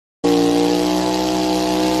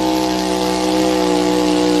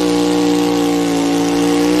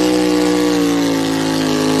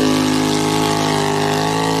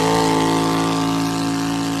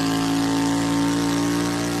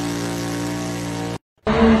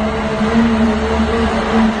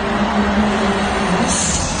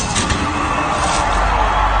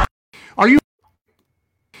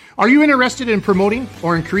Are you interested in promoting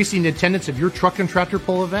or increasing the attendance of your truck and tractor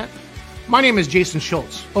pull event? My name is Jason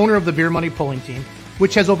Schultz, owner of the Beer Money Pulling Team,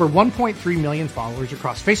 which has over 1.3 million followers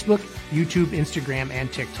across Facebook, YouTube, Instagram,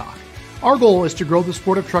 and TikTok. Our goal is to grow the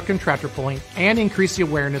sport of truck and tractor pulling and increase the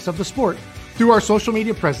awareness of the sport through our social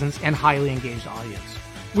media presence and highly engaged audience.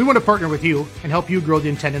 We want to partner with you and help you grow the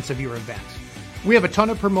attendance of your event. We have a ton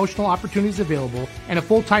of promotional opportunities available and a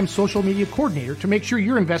full-time social media coordinator to make sure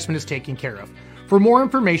your investment is taken care of. For more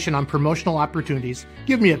information on promotional opportunities,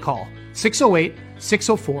 give me a call,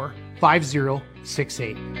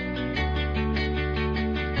 608-604-5068.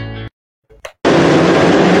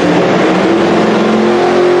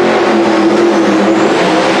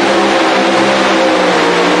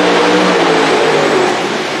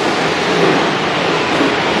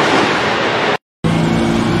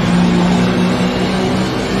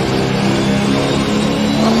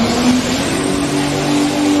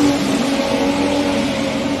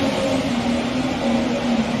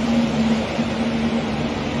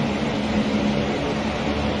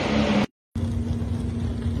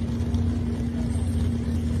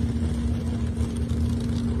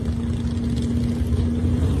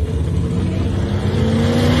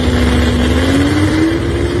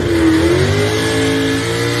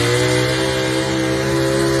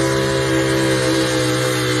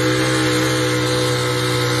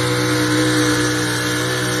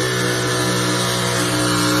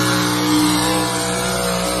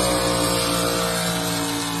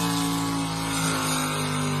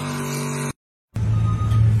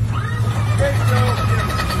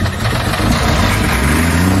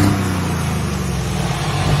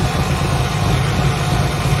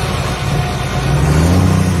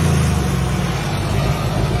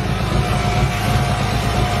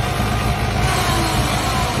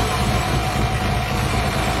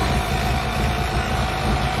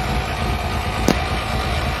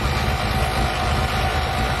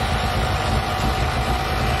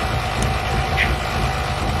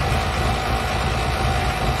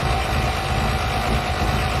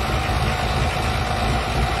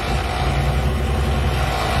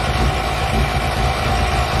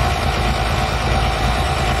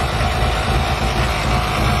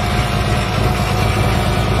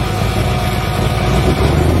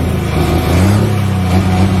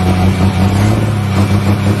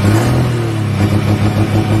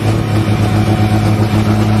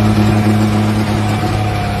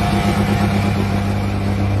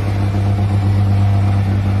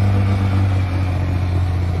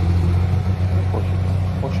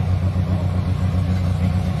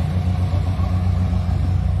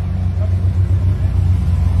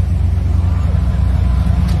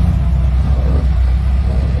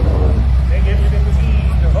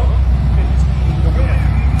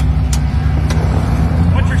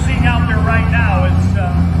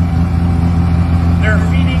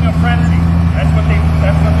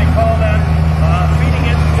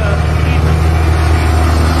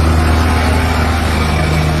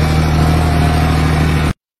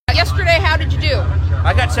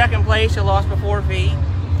 Second place, I lost by 4 feet.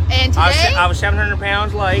 And today? I was 700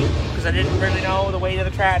 pounds light because I didn't really know the weight of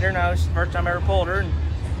the tractor, and that was the first time I ever pulled her. And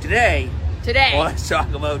today, well, let's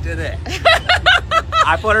talk about today.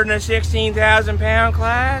 I put her in the 16,000 pound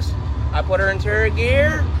class. I put her in turret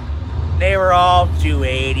gear. They were all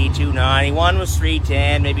 280, 290. One was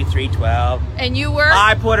 310, maybe 312. And you were?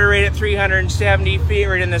 I put her in at 370 feet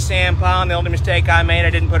right in the sand pond. The only mistake I made, I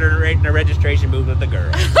didn't put her right in the registration booth with the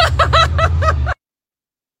girl.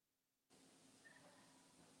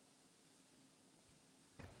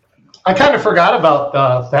 I kind of forgot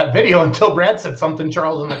about that video until Brad said something,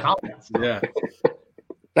 Charles, in the comments. Yeah.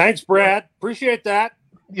 Thanks, Brad. Appreciate that.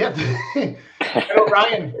 Yeah. You know,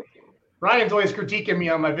 Ryan's always critiquing me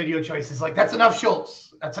on my video choices. Like, that's enough,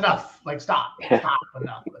 Schultz. That's enough. Like, stop,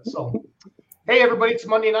 enough. So, hey, everybody, it's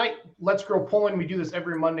Monday night. Let's Grow Pulling. We do this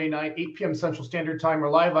every Monday night, 8 p.m. Central Standard Time. We're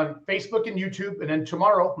live on Facebook and YouTube. And then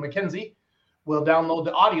tomorrow, Mackenzie will download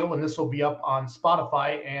the audio, and this will be up on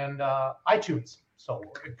Spotify and iTunes. So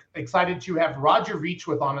excited to have Roger Veach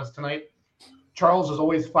with on us tonight. Charles is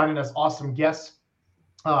always finding us awesome guests.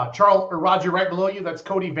 Roger, right below you, that's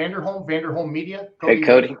Cody Vanderholm Media. Hey,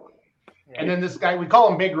 Cody. And then this guy, we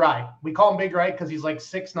call him Big Rye. We call him Big Rye because he's like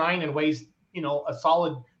 6'9" and weighs, a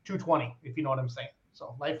solid 220, if you know what I'm saying.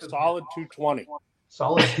 So life is solid 220.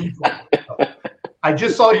 Solid 220. So, I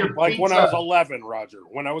just saw your like pizza. When I was 11, Roger.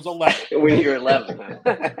 When I was 11. When you were 11.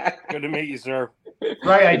 Good to meet you, sir.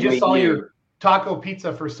 Right, I just saw your taco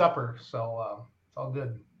pizza for supper, so it's all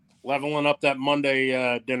good. Leveling up that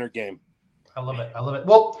Monday dinner game. I love it. I love it.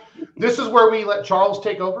 Well, this is where we let Charles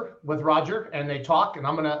take over with Roger and they talk. And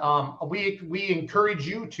I'm going to, we encourage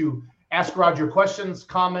you to ask Roger questions,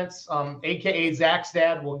 comments, AKA Zach's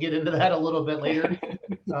dad. We'll get into that a little bit later.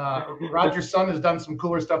 Roger's son has done some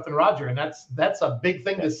cooler stuff than Roger, and that's a big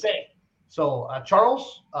thing to say. So,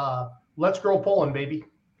 Charles, let's grow Poland, baby.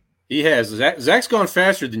 He has. Zach's gone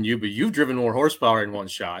faster than you, but you've driven more horsepower in one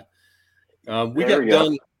shot.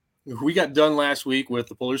 We got done last week with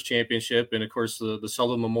the Pullers Championship, and of course the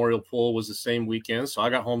Sullivan Memorial Pull was the same weekend. So I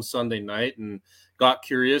got home Sunday night and got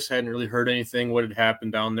curious. Hadn't really heard anything what had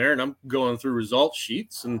happened down there, and I'm going through results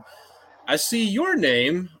sheets, and I see your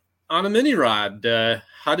name on a mini rod.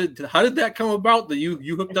 How did that come about that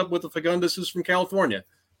you hooked up with the Fagundeses from California?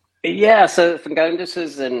 Yeah, so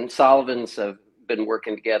Fagundeses and Sullivans have been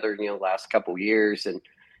working together, last couple of years, and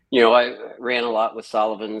I ran a lot with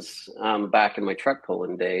Sullivans back in my truck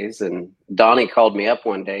pulling days, and Donnie called me up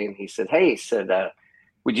one day and he said, "Hey,"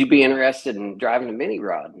 "would you be interested in driving a mini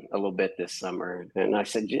rod a little bit this summer?" And I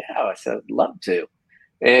said, "Yeah." I said, "I'd love to."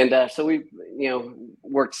 And so we,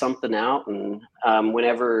 worked something out, and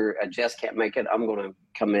whenever Jess can't make it, I'm going to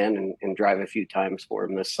come in and drive a few times for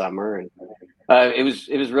him this summer. And it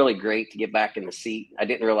was really great to get back in the seat. I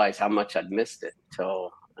didn't realize how much I'd missed it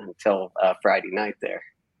until Friday night there.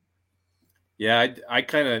 Yeah, I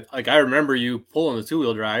kind of I remember you pulling the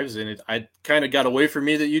 2-wheel drives, and I kind of got away from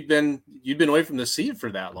me that you'd been away from the seat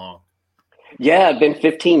for that long. Yeah, it's been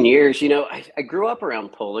 15 years. I grew up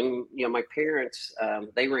around pulling. My parents,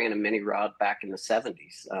 they ran a mini rod back in the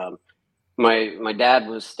 70s. My dad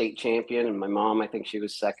was state champion, and my mom, I think she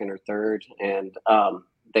was second or third. And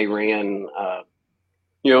they ran,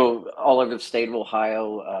 all over the state of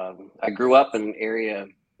Ohio. I grew up in an area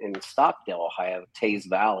in Stockdale, Ohio, Taze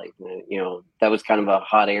Valley. That was kind of a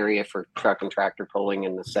hot area for truck and tractor pulling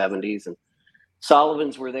in the 70s. And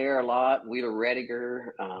Sullivans were there a lot. Wheeler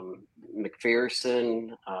Rediger,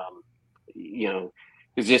 McPherson, it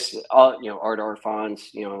was just all, Art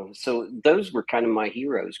Arfons, so those were kind of my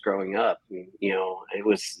heroes growing up. It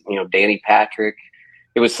was, Danny Patrick.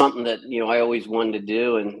 It was something that, I always wanted to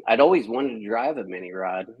do, and I'd always wanted to drive a mini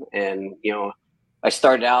rod. And, I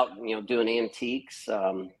started out, doing antiques.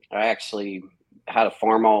 I actually had a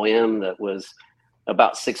Farm All M that was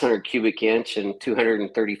about 600 cubic inch and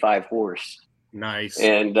 235 horse. Nice.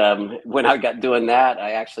 And when I got doing that,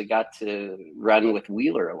 I actually got to run with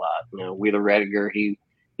Wheeler a lot. Wheeler Rediger, he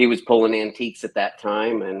was pulling antiques at that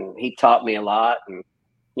time, and he taught me a lot. And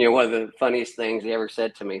one of the funniest things he ever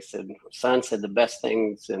said to me, said, "Son," said, "the best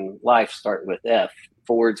things in life start with F: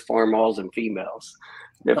 Fords, farm alls, and females."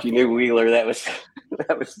 If you knew Wheeler, that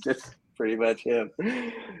was just pretty much him.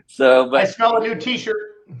 So, but I smell a new T-shirt.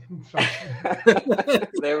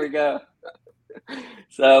 There we go.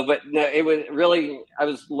 So, but no, it was really, I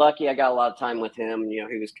was lucky. I got a lot of time with him.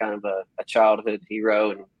 He was kind of a childhood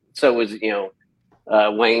hero. And so was,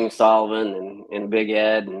 Wayne Sullivan and Big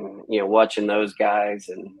Ed, and, watching those guys,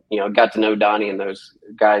 and, got to know Donnie and those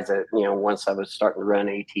guys that, once I was starting to run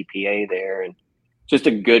ATPA there, and just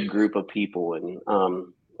a good group of people. And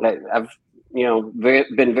I've,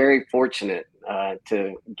 been very fortunate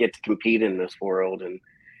to get to compete in this world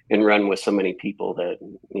and run with so many people that,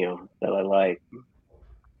 that I like.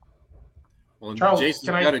 Well, Charles,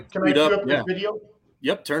 Jason, can I queue up this video?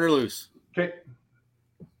 Yep, turn her loose. Okay.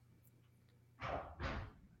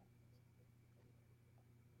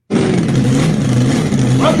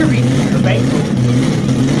 Roger beat the bank.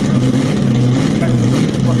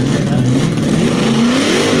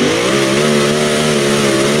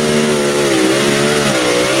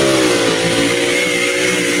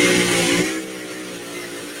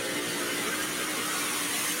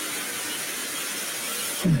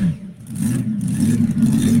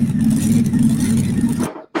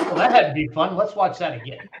 Well, that had to be fun. Let's watch that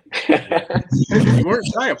again. You weren't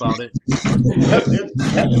shy about it.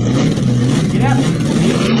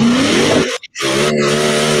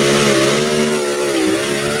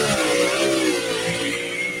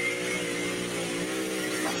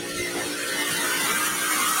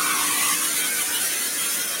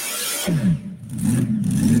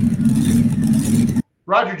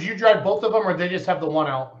 Roger, did you drive both of them, or did they just have the one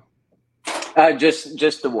out?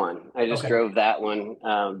 Just the one. I just drove that one,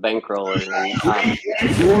 bankroller.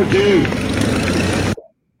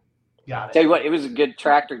 Got it. Tell you what, it was a good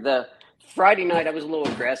tractor. The Friday night, I was a little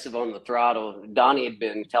aggressive on the throttle. Donnie had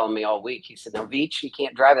been telling me all week. He said, "Now, Veach, you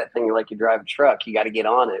can't drive that thing like you drive a truck. You got to get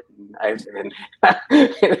on it." After that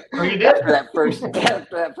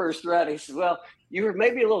first run, he said, "Well, you were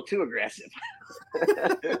maybe a little too aggressive."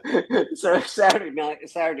 So Saturday night, I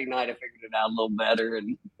figured it out a little better,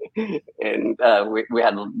 and we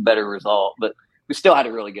had a better result. But we still had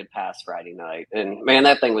a really good pass Friday night, and man,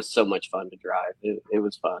 that thing was so much fun to drive. It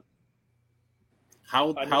was fun.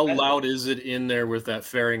 How loud is it in there with that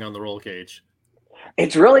fairing on the roll cage?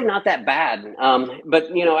 It's really not that bad.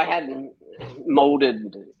 But I had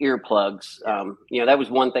molded earplugs. That was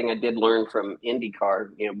one thing I did learn from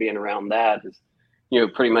IndyCar, being around that is,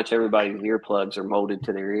 pretty much everybody's earplugs are molded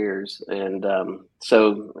to their ears. And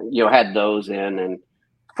so I had those in, and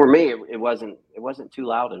for me, it wasn't too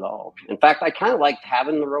loud at all. In fact, I kind of liked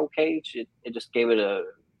having the roll cage. It just gave it a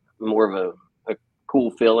more of a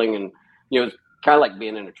cool feeling, and it's kind of like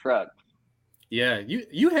being in a truck. Yeah,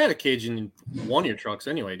 you had a cage in one of your trucks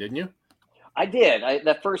anyway, didn't you? I did.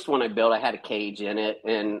 That first one I built, I had a cage in it,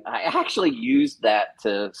 and I actually used that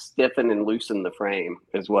to stiffen and loosen the frame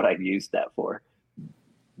is what I used that for.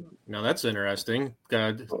 Now that's interesting.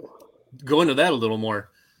 Go into that a little more.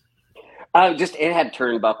 It had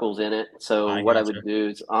turnbuckles in it. So I would do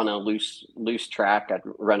is on a loose track, I'd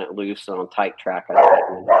run it loose, and on tight track, I'd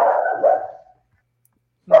tighten it up.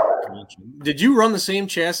 Did you run the same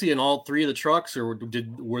chassis in all three of the trucks, or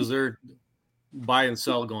was there buy and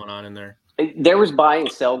sell going on in there? There was buy and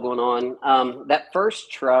sell going on. That first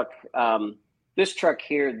truck, this truck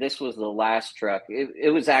here, this was the last truck.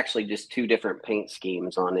 It was actually just two different paint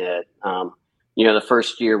schemes on it. The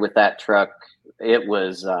first year with that truck, it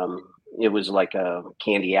was like a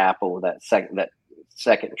candy apple. That second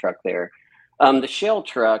truck there. The Shell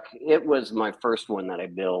truck, it was my first one that I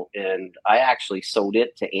built, and I actually sold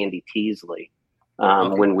it to Andy Teasley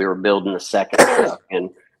when we were building the second truck.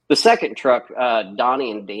 And the second truck,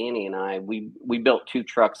 Donnie and Danny and I, we built two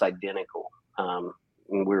trucks identical. And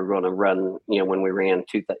we were going to run, when we ran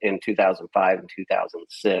in 2005 and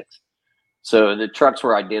 2006. So the trucks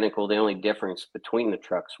were identical. The only difference between the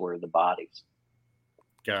trucks were the bodies.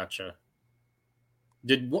 Gotcha.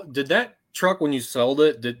 Did that truck, when you sold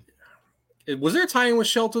it, was there a tie-in with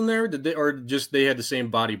Shelton there? Or just they had the same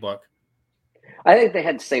body buck? I think they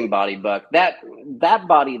had the same body buck. That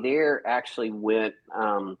body there actually went.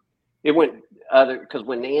 It went because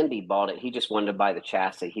when Andy bought it, he just wanted to buy the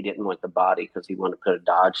chassis. He didn't want the body because he wanted to put a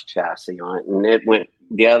Dodge chassis on it, and it went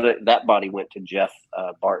that body went to Jeff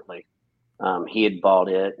Bartley. He had bought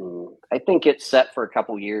it, and I think it sat for a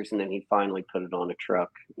couple years, and then he finally put it on a truck.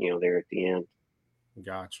 There at the end.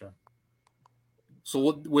 Gotcha.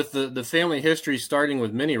 So with the family history starting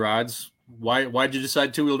with mini rods, why did you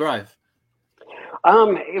decide two-wheel drive?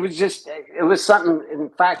 It was something.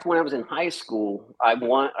 In fact, when I was in high school,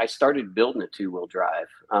 I started building a two-wheel drive.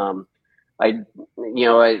 I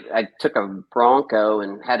took a Bronco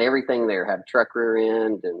and had everything there, had a truck rear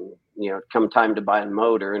end, and come time to buy a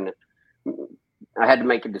motor, and I had to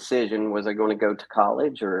make a decision: was I going to go to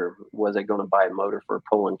college or was I going to buy a motor for a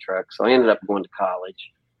pulling truck? So I ended up going to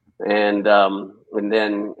college. And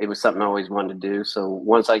then it was something I always wanted to do. So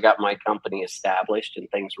once I got my company established and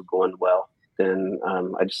things were going well, then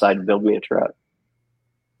I decided to build me a truck.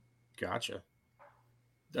 Gotcha.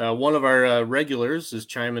 One of our regulars is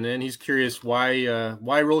chiming in. He's curious why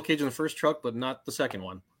roll cage in the first truck, but not the second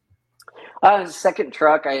one. The second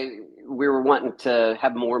truck, we were wanting to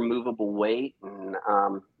have more movable weight, and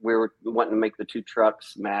we were wanting to make the two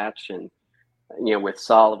trucks match, and with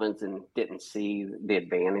Sullivan's, and didn't see the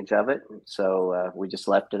advantage of it. So we just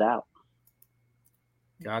left it out.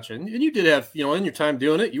 Gotcha. And you did have, in your time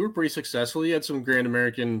doing it, you were pretty successful. You had some Grand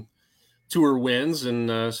American Tour wins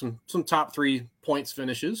and some top 3 points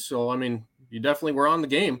finishes. So, I mean, you definitely were on the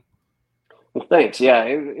game. Well, thanks. Yeah,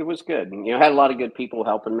 it was good. And, had a lot of good people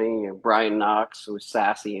helping me. Brian Knox with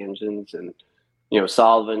Sassy Engines, and,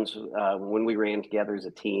 Sullivan's, when we ran together as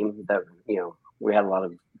a team, that, we had a lot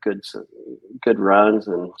of good runs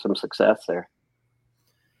and some success there.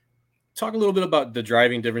 Talk a little bit about the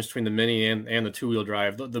driving difference between the Mini and the two-wheel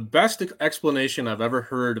drive. The best explanation I've ever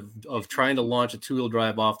heard of trying to launch a two-wheel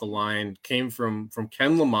drive off the line came from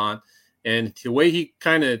Ken Lamont, and the way he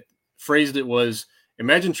kind of phrased it was,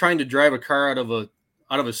 imagine trying to drive a car out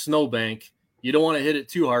of a snowbank. You don't want to hit it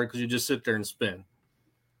too hard because you just sit there and spin.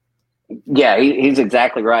 Yeah, he's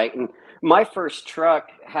exactly right. And my first truck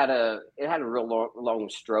had a real long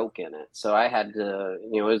stroke in it. So I had to,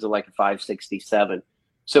 it was like a 567.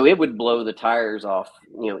 So it would blow the tires off,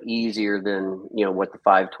 easier than, what the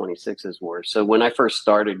 526s were. So when I first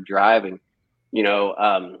started driving,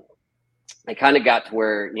 I kind of got to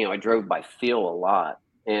where, I drove by feel a lot,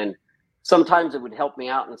 and sometimes it would help me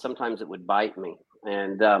out and sometimes it would bite me.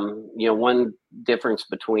 And, one difference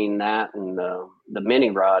between that and the mini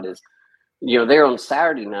rod is, there on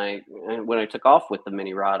Saturday night, and when I took off with the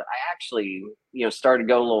mini rod, I actually, started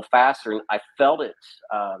going a little faster, and I felt it,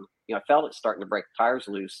 I felt it starting to break the tires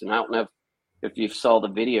loose. And I don't know if you saw the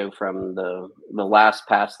video from the last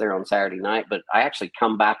pass there on Saturday night, but I actually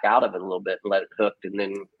come back out of it a little bit and let it hook, and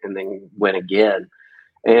then went again.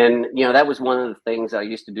 And, that was one of the things I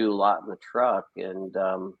used to do a lot in the truck. And,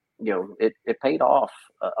 it paid off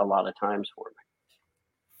a lot of times for me.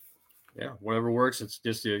 Yeah, whatever works. It's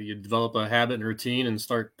just you develop a habit and routine and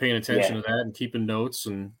start paying attention to that and keeping notes.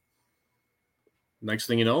 And next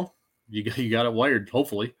thing you know, you got it wired,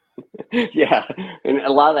 hopefully. Yeah. And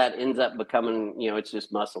a lot of that ends up becoming, it's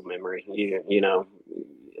just muscle memory. You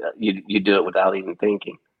do it without even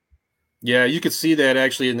thinking. Yeah, you could see that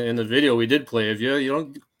actually in the video we did play of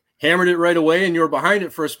you. Hammered it right away, and you were behind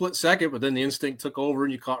it for a split second, but then the instinct took over,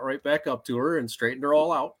 and you caught right back up to her and straightened her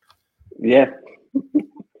all out. Yeah.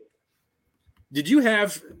 Did you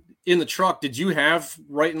have in the truck? Did you have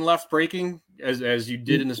right and left braking as you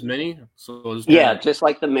did in this Mini? So it was just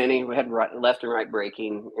like the Mini, we had left and right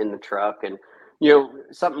braking in the truck, and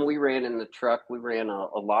something we ran in the truck. We ran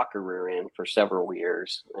a locker rear end for several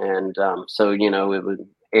years, and so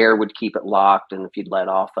air would keep it locked, and if you'd let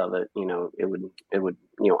off of it, it would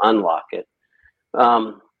unlock it.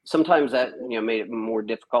 Sometimes that made it more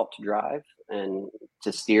difficult to drive and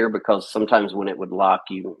to steer, because sometimes when it would lock,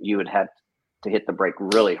 you would have to hit the brake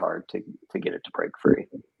really hard to get it to break free.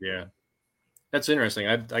 Yeah, that's interesting.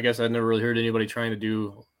 I guess I've never really heard anybody trying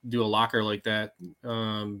to do a locker like that.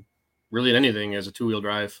 Really in anything as a 2-wheel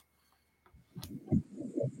drive.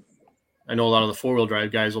 I know a lot of the 4-wheel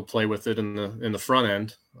drive guys will play with it in the front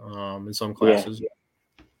end in some classes. Yeah.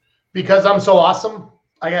 Because I'm so awesome,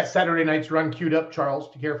 I got Saturday night's run queued up,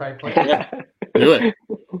 Charles, to care if I play. Yeah, do it.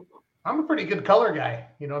 I'm a pretty good color guy.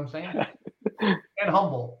 You know what I'm saying? And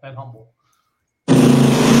humble.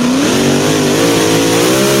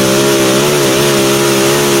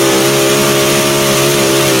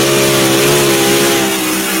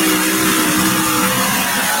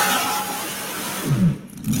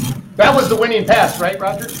 That was the winning pass, right,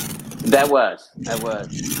 Roger? That was.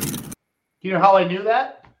 You know how I knew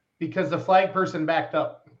that? Because the flag person backed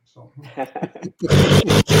up. So.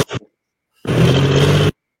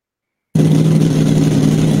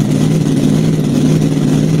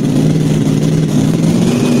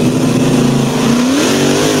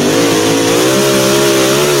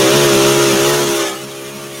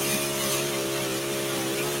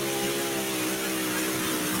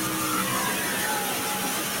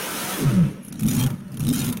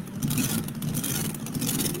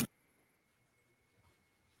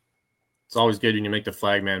 It's always good when you make the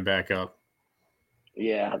flag man back up.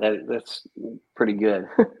 Yeah, that's pretty good.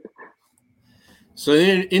 So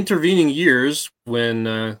in intervening years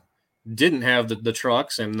when didn't have the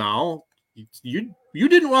trucks, and now you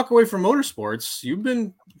didn't walk away from motorsports. You've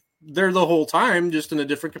been there the whole time, just in a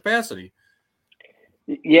different capacity.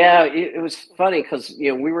 Yeah, it was funny because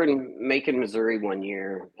we were in Macon, Missouri one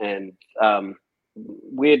year, and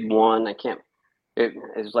we had won. It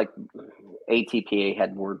was like ATPA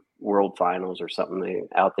had world finals or something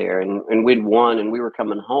out there, and we'd won, and we were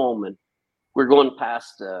coming home, and we were going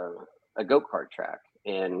past a go-kart track,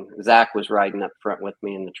 and Zach was riding up front with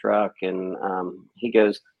me in the truck, and he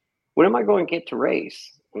goes, "When am I going to get to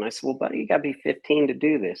race?" And I said, "Well, buddy, you got to be 15 to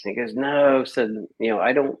do this." And he goes, "No," said,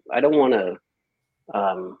 I don't want to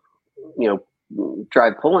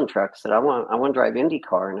drive pulling trucks. That I want to drive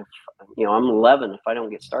IndyCar, and if I'm 11, if I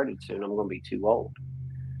don't get started soon, I'm going to be too old.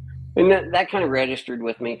 And that kind of registered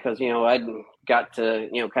with me because I'd got to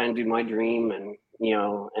kind of do my dream, and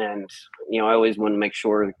I always wanted to make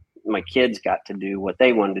sure my kids got to do what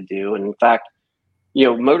they wanted to do. And in fact,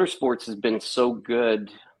 motorsports has been so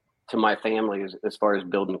good to my family as far as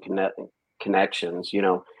building connections.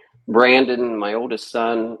 Brandon, my oldest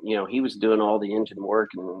son, he was doing all the engine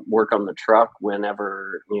work and work on the truck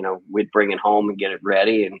whenever, we'd bring it home and get it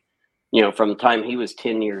ready. And, from the time he was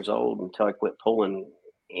 10 years old until I quit pulling,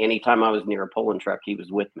 anytime I was near a pulling truck, he was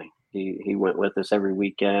with me. He went with us every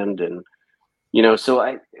weekend. And, so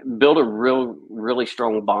I built a really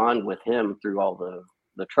strong bond with him through all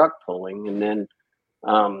the truck pulling. And then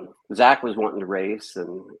Zach was wanting to race.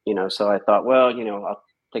 And, so I thought, well, I'll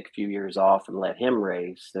take a few years off and let him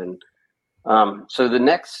race. And so the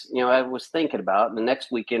next, I was thinking about the next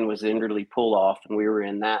weekend was the Enderley pull off, and we were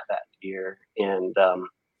in that year. And I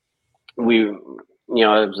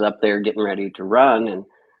was up there getting ready to run, and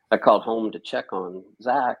I called home to check on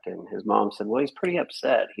Zach, and his mom said, well, he's pretty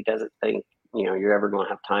upset. He doesn't think, you're ever going to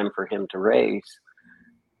have time for him to race.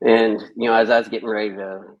 And, as I was getting ready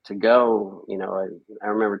to go, I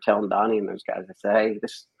remember telling Donnie and those guys, I said, hey,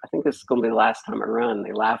 I think this is going to be the last time I run.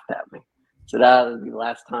 They laughed at me. I said, it'll be the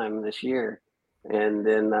last time this year. And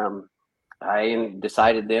then I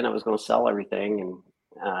decided then I was going to sell everything,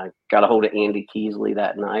 and got a hold of Andy Keesley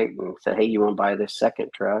that night and said, hey, you want to buy this second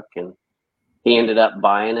truck? And he ended up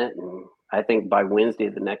buying it. And I think by Wednesday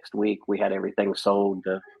of the next week, we had everything sold,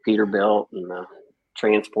 the Peterbilt and the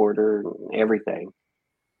transporter and everything.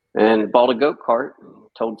 And bought a go-kart.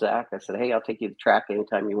 Told Zach, I said, hey, I'll take you to the track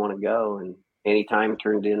anytime you want to go. And anytime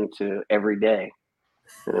turned into every day.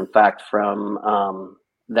 And in fact, from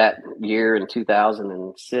that year in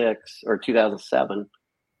 2006 or 2007,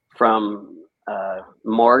 from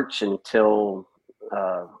March until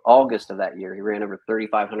August of that year, he ran over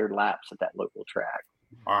 3,500 laps at that local track.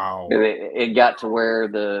 Wow. And it got to where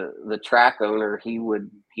the track owner, he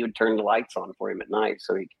would turn the lights on for him at night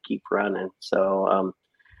so he could keep running. So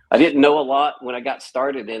I didn't know a lot when I got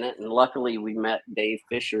started in it, and luckily we met Dave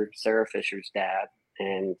Fisher, Sarah Fisher's dad,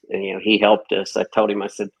 and he helped us. I told him, I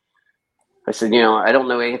said, I don't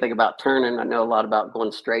know anything about turning. I know a lot about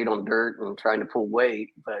going straight on dirt and trying to pull weight,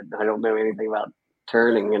 but I don't know anything about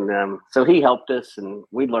turning. And so he helped us, and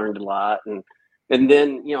we learned a lot. And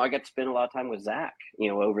then I got to spend a lot of time with Zach,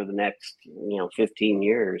 over the next 15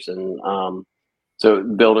 years, and so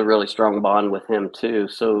build a really strong bond with him too.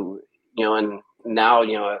 So and now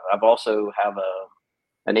I've also have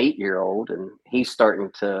an 8-year-old, and he's starting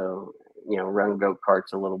to run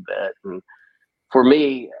go-karts a little bit. And for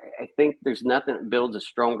me, I think there's nothing that builds a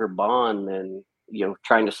stronger bond than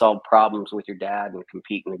trying to solve problems with your dad and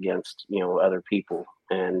competing against other people.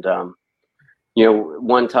 And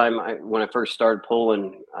one time when I first started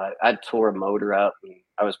pulling, I tore a motor up, and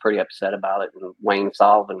I was pretty upset about it. And Wayne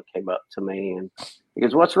Sullivan came up to me and he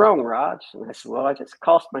goes, "What's wrong, Raj?" And I said, "Well, I just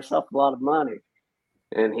cost myself a lot of money."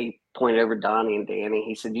 And he pointed over Donnie and Danny.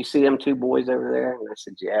 He said, "You see them two boys over there?" And I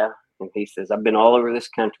said, "Yeah." And he says, "I've been all over this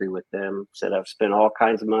country with them." Said, "I've spent all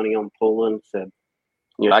kinds of money on pulling." Said,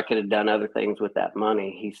 I could have done other things with that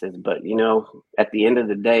money. He says, "But, at the end of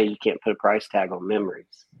the day, you can't put a price tag on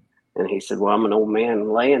memories." And he said, "Well, I'm an old man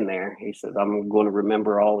laying there." He said, "I'm going to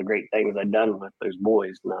remember all the great things I've done with those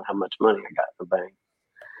boys, not how much money I got in the bank."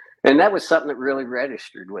 And that was something that really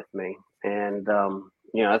registered with me. And,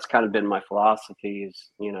 that's kind of been my philosophy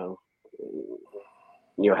is,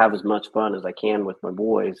 have as much fun as I can with my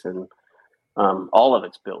boys. And all of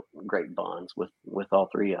it's built great bonds with all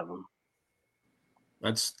three of them.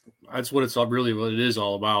 That's what it's really what it is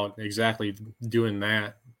all about. Exactly doing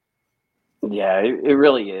that. Yeah, it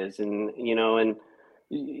really is. And,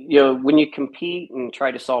 when you compete and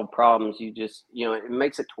try to solve problems, you just, it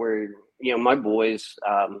makes it to where, my boys,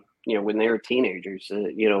 when they were teenagers,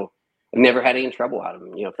 I never had any trouble out of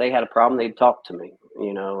them. If they had a problem, they'd talk to me,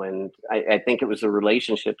 and I think it was the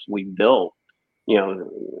relationships we built,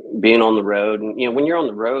 being on the road. And, when you're on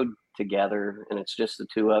the road together and it's just the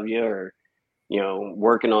two of you, or,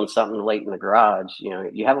 working on something late in the garage,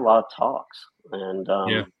 you have a lot of talks, and,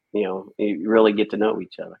 you really get to know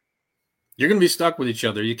each other. You're going to be stuck with each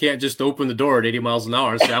other. You can't just open the door at 80 miles an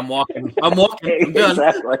hour and say, I'm walking, I'm done.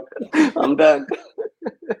 Exactly. I'm done.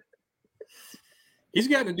 He's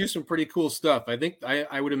gotten to do some pretty cool stuff. I think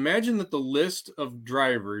I would imagine that the list of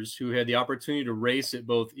drivers who had the opportunity to race at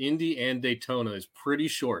both Indy and Daytona is pretty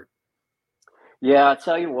short. Yeah, I'll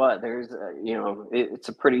tell you what, there's, it's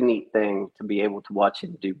a pretty neat thing to be able to watch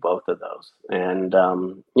him do both of those. And,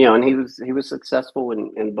 and he was successful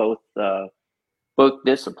in both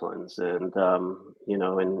disciplines. And,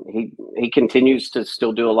 and he continues to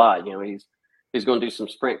still do a lot. He's going to do some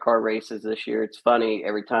sprint car races this year. It's funny,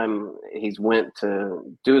 every time he's went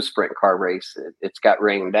to do a sprint car race, it's got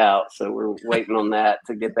rained out. So we're waiting on that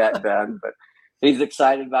to get that done. But he's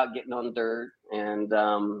excited about getting on dirt, and,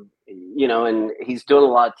 and he's doing a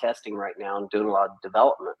lot of testing right now and doing a lot of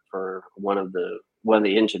development for one of the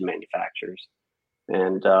engine manufacturers.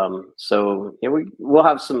 And so we'll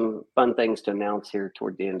have some fun things to announce here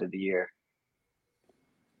toward the end of the year.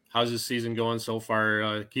 How's his season going so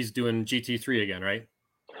far? He's doing GT3 again, right?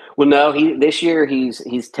 Well, no, this year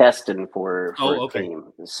he's testing for a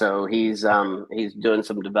team. So he's doing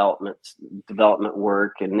some development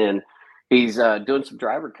work, and then he's doing some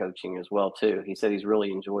driver coaching as well too. He said he's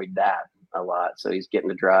really enjoyed that a lot. So he's getting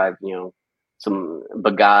to drive, some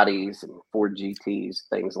Bugattis and Ford GTs,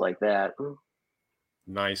 things like that.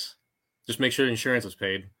 Nice. Just make sure insurance is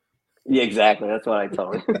paid. Yeah, exactly. That's what I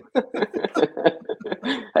told him.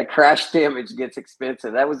 That crash damage gets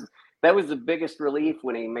expensive. That was that was the biggest relief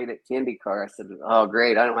when he made it to IndyCar. I said, "Oh,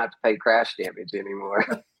 great! I don't have to pay crash damage anymore."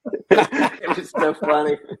 It was so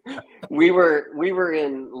funny. We were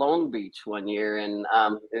in Long Beach one year, and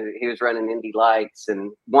he was running Indy Lights,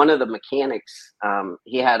 and one of the mechanics,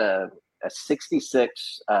 he had a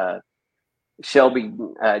 '66 Shelby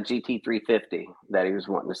GT350 that he was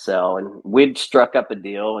wanting to sell, and we'd struck up a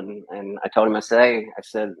deal, and I told him, I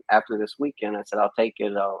said after this weekend, I said, I'll take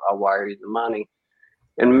it, I'll wire you the money.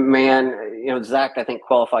 And man, Zach, I think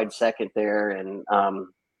qualified second there, and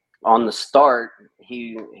on the start,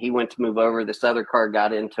 he went to move over. This other car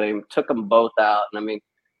got into him, took them both out, and I mean,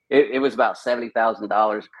 it was about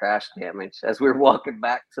 $70,000 crash damage. As we were walking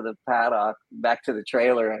back to the paddock, back to the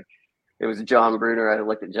trailer, it was John Bruner. I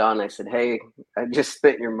looked at John and I said, "Hey, I just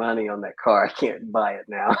spent your money on that car. I can't buy it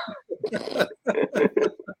now."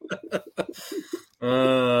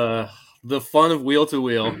 The fun of wheel to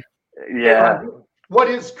wheel. Yeah. What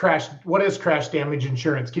is crash damage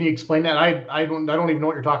insurance? Can you explain that? I don't even know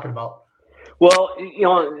what you're talking about. Well,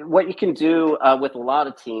 what you can do with a lot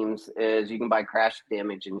of teams is you can buy crash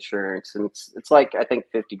damage insurance, and it's like, I think,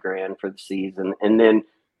 $50,000 for the season, and then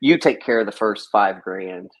you take care of the first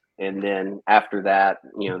 $5,000. And then after that,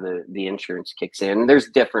 the insurance kicks in. There's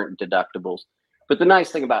different deductibles. But the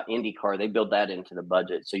nice thing about IndyCar, they build that into the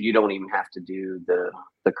budget. So you don't even have to do the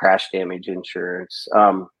crash damage insurance.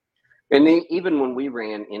 And then even when we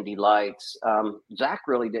ran Indy Lights, Zach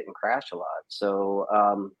really didn't crash a lot. So,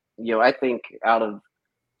 I think out of,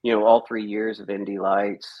 all 3 years of Indy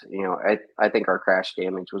Lights, I think our crash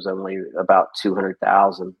damage was only about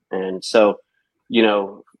 $200,000. And so,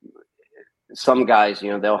 some guys,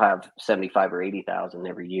 they'll have 75 or 80,000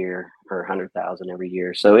 every year, or 100,000 every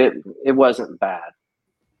year. So it wasn't bad.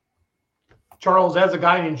 Charles, as a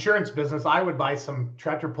guy in the insurance business, I would buy some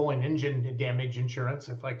tractor pulling engine damage insurance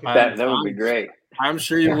if I could. That would be great. I'm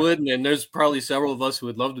sure you would, and there's probably several of us who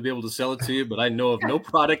would love to be able to sell it to you, but I know of no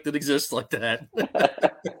product that exists like that.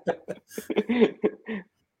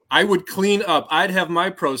 I would clean up. I'd have my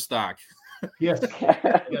pro stock. Yes.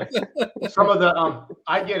 Some of the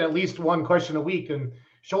I get at least one question a week, and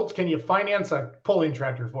Schultz, can you finance a pulling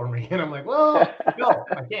tractor for me? And I'm like, well, no,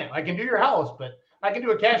 I can't. I can do your house, but I can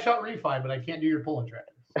do a cash out refi, but I can't do your pulling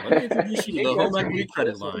tractor. Let me introduce you to the home equity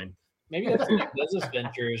credit line. Maybe that's a business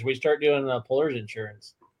ventures. We start doing puller's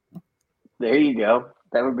insurance. There you go.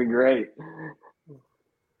 That would be great.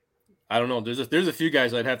 I don't know. There's a few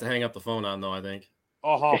guys I'd have to hang up the phone on, though, I think.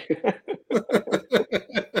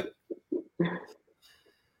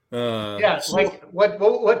 Like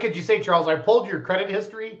what could you say, Charles? I pulled your credit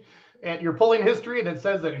history and your pulling history, and it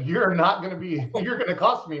says that you're going to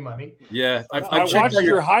cost me money. Yeah, I watched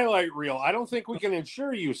your highlight reel. I don't think we can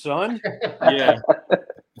insure you, son. Yeah.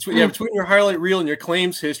 Between your highlight reel and your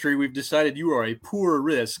claims history, we've decided you are a poor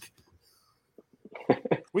risk.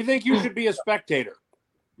 We think you should be a spectator.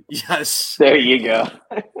 Yes. There you go.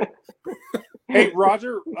 Hey,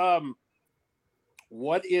 Roger,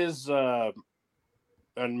 what is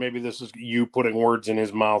and maybe this is you putting words in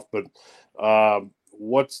his mouth, but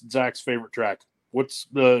what's Zach's favorite track? What's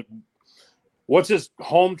his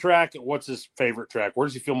home track and what's his favorite track? Where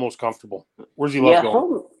does he feel most comfortable? Where does he love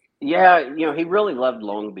going? He really loved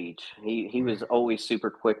Long Beach. He was always super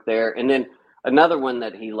quick there. And then another one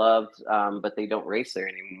that he loved, but they don't race there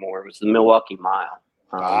anymore, was the Milwaukee Mile.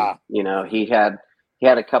 He had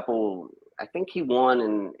a couple. I think he won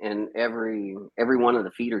in every one of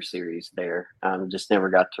the feeder series there. Just never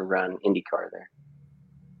got to run IndyCar there.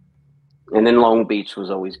 And then Long Beach was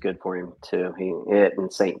always good for him too.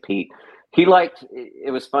 And St. Pete. He liked. It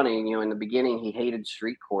was funny, in the beginning he hated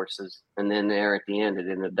street courses, and then there at the end it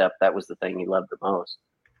ended up that was the thing he loved the most.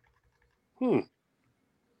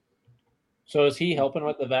 So is he helping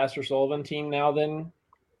with the Vassar Sullivan team now? Then,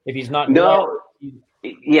 if he's not,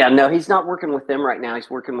 he's not working with them right now. He's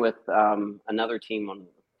working with another team on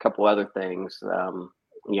a couple other things.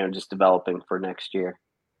 Just developing for next year.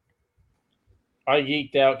 I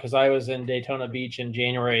geeked out because I was in Daytona Beach in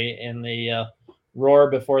January in the roar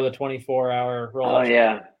before the 24-hour roll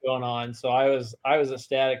going on. So I was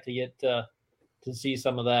ecstatic to get to see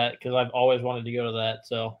some of that because I've always wanted to go to that.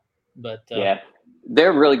 So, but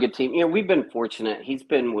they're a really good team. We've been fortunate. He's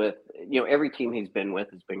been with every team he's been with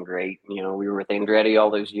has been great. We were with Andretti all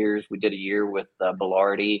those years. We did a year with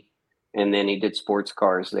Bilardi, and then he did sports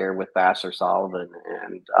cars there with Vassar Sullivan,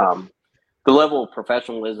 and the level of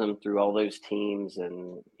professionalism through all those teams,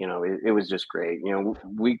 and it was just great.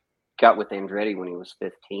 We got with Andretti when he was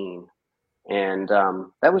 15, and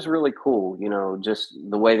that was really cool. Just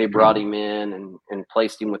the way they brought him in and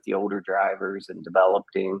placed him with the older drivers and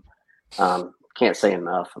developed him. Can't say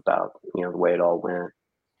enough about the way it all went.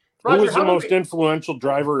 Roger, who was the most influential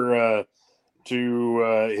driver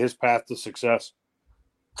to his path to success?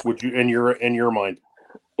 Would you in your mind?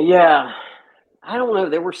 Yeah, I don't know.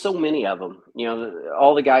 There were so many of them. You know,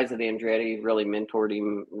 all the guys at Andretti really mentored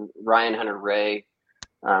him. Ryan Hunter-Reay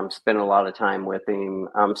spent a lot of time with him.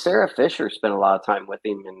 Sarah Fisher spent a lot of time with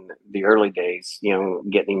him in the early days, you know,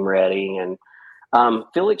 getting him ready. And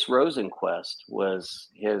Felix Rosenquist was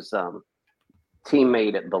his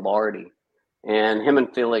teammate at Velarde. And him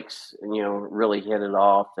and Felix, you know, really hit it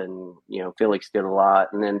off. And, you know, Felix did a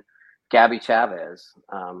lot. And then Gabby Chavez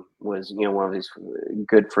was, you know, one of his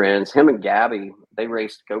good friends. Him and Gabby, they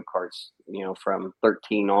raced go-karts, you know, from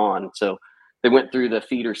 13 on. So they went through the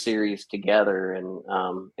feeder series together,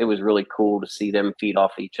 and it was really cool to see them feed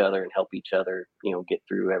off each other and help each other, you know, get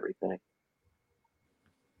through everything.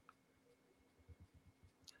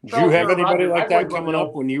 Did you have anybody like that coming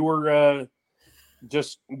up when you were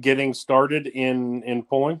just getting started in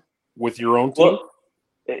pulling with your own team? Well,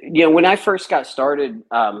 you know, when I first got started,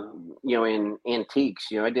 you know, in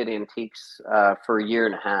antiques, you know, I did antiques for a year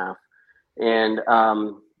and a half, and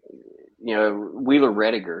you know, Wheeler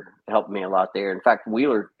Rediger helped me a lot there. In fact,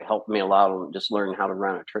 Wheeler helped me a lot on just learning how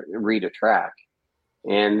to read a track,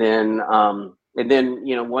 and then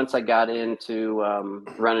you know, once I got into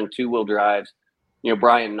running 2-wheel drives, you know,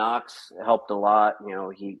 Brian Knox helped a lot. You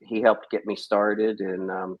know, he helped get me started,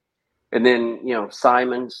 and then, you know,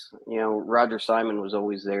 Simons, you know, Roger Simon was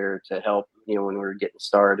always there to help, you know, when we were getting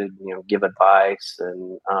started, you know, give advice.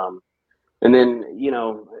 And then, you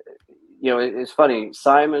know, it's funny,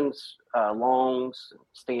 Simons, Longs,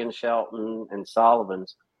 Stan Shelton, and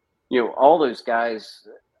Sullivan's, you know, all those guys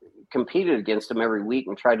competed against them every week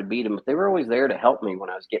and tried to beat them, but they were always there to help me when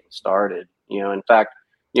I was getting started. You know, in fact,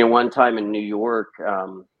 you know, one time in New York,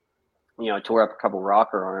 you know, I tore up a couple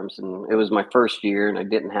rocker arms, and it was my first year, and I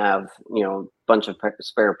didn't have, you know, a bunch of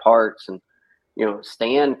spare parts. And, you know,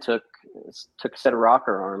 Stan took a set of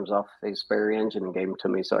rocker arms off his spare engine and gave them to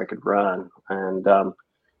me so I could run. And,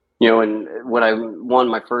 you know, and when I won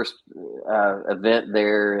my first event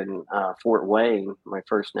there in Fort Wayne, my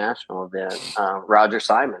first national event, Roger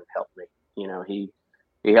Simon helped me. You know, he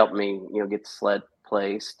helped me, you know, get the sled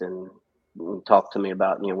placed and talk to me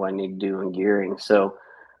about, you know, what I need to do in gearing. So,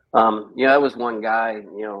 you know, that was one guy,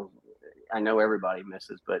 you know, I know everybody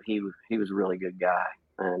misses, but he was a really good guy,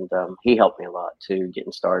 and he helped me a lot too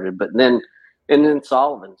getting started. But then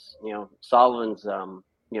Sullivan's, you know,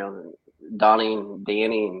 you know, Donnie and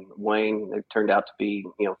Danny and Wayne, they turned out to be,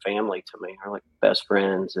 you know, family to me. They're like best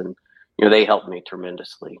friends, and, you know, they helped me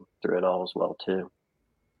tremendously through it all as well too.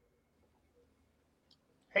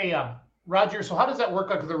 Hey, Roger, so how does that work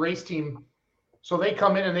like with the race team? So they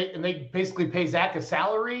come in and they basically pay Zach a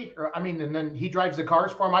salary, or and then he drives the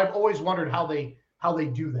cars for him. I've always wondered how they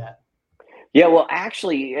do that. Yeah, well,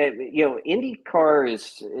 actually, you know, IndyCar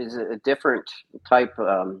is a different type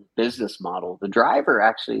business model. The driver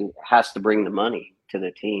actually has to bring the money to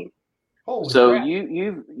the team. Holy so crap.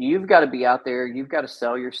 you've got to be out there. You've got to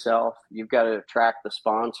sell yourself. You've got to attract the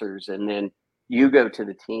sponsors, and then you go to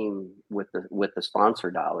the team with the sponsor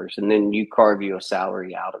dollars, and then you carve you a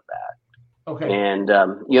salary out of that. Okay. And,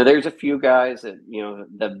 you know, there's a few guys that, you know,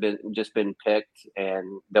 that have just been picked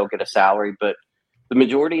and they'll get a salary, but the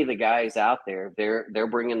majority of the guys out there, they're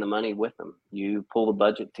bringing the money with them. You pull the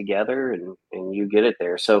budget together and you get it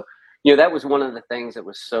there. So, you know, that was one of the things that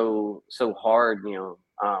was so hard, you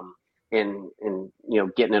know, in, you know,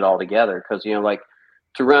 getting it all together. Cause, you know, like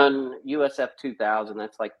to run USF 2000,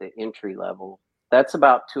 that's like the entry level. That's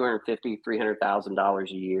about $250,000, $300,000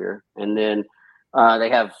 a year. And then, they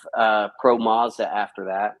have Pro Mazda after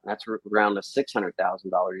that. That's around a $600,000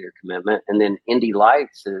 a year commitment. And then Indy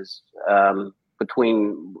Lights is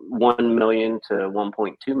between $1 million to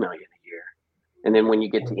 $1.2 million a year. And then when you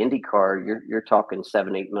get to IndyCar, you're talking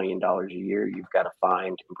 $7-8 million a year you've got to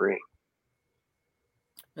find and bring.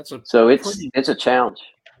 It's a challenge.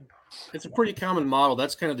 It's a pretty common model.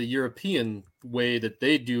 That's kind of the European way that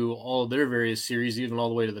they do all of their various series, even all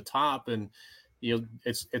the way to the top. And you know,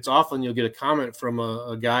 it's often you'll get a comment from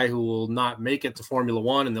a guy who will not make it to Formula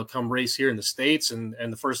One, and they'll come race here in the States, and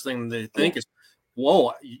the first thing they think is,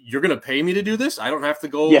 whoa, you're going to pay me to do this? I don't have to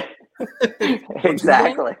go. Yeah,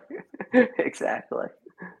 exactly. Exactly.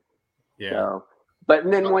 Yeah. So, but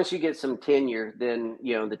then once you get some tenure, then,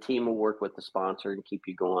 you know, the team will work with the sponsor and keep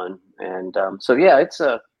you going. And so, yeah, it's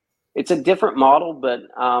a different model, but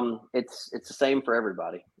it's the same for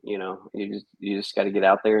everybody. You know, you just got to get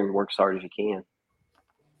out there and work as hard as you can.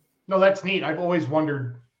 No, that's neat. I've always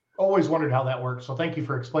wondered how that works. So thank you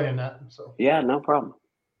for explaining that. So yeah, no problem.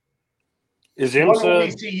 Is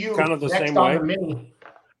IMSA kind of the same way? Mini?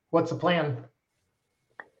 What's the plan?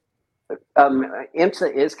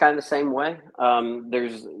 IMSA is kind of the same way.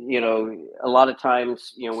 There's, a lot of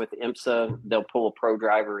times, with IMSA, they'll pull a pro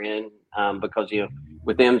driver in because,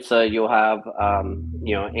 with IMSA, you'll have,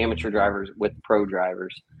 amateur drivers with pro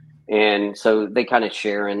drivers. And so they kind of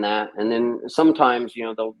share in that. And then sometimes,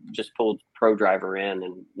 they'll just pull the pro driver in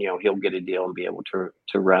and, he'll get a deal and be able to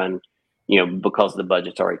run, because the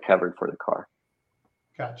budget's already covered for the car.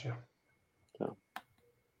 Gotcha.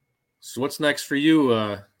 So what's next for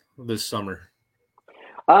you this summer?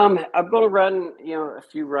 I'm going to run, a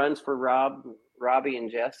few runs for Robbie and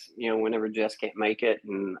Jess, whenever Jess can't make it.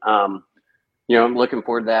 And, I'm looking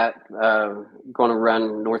forward to that. Going to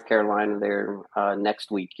run North Carolina there next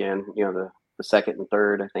weekend, the second and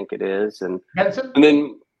third, I think it is. And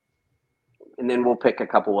then we'll pick a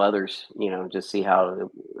couple others, just see how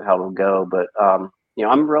it'll go. But,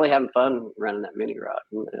 I'm really having fun running that mini rod.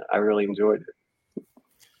 I really enjoyed it.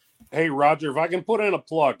 Hey, Roger, if I can put in a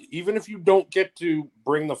plug, even if you don't get to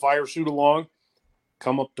bring the fire suit along,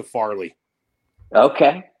 come up to Farley.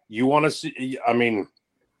 Okay. You want to see,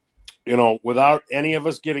 without any of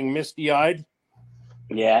us getting misty-eyed.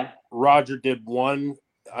 Yeah. Roger did one.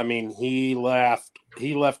 I mean, he left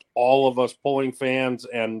all of us pulling fans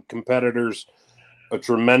and competitors a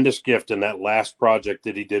tremendous gift in that last project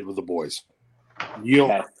that he did with the boys. You'll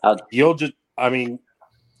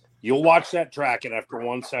watch that track, and after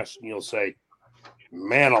one session, you'll say,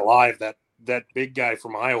 man alive, that big guy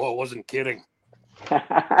from Iowa wasn't kidding.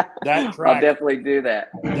 That track, I'll definitely do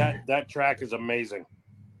that. That track is amazing.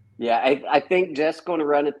 Yeah, I think Jess going to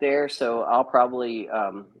run it there, so I'll probably,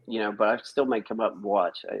 but I still may come up and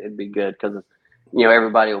watch. It'd be good because,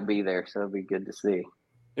 everybody will be there, so it'll be good to see.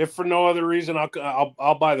 If for no other reason,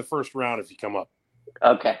 I'll buy the first round if you come up.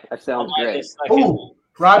 Okay, that sounds great. Ooh,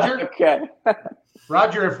 Roger. Okay.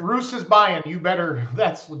 Roger, if Roos is buying, you better.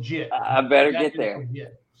 That's legit. I better get there.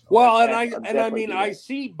 Legit. Well, I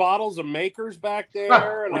see bottles of Makers back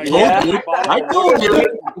there, and I told you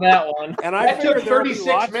that one. And that took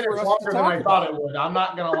 36 minutes longer than I thought it would. I'm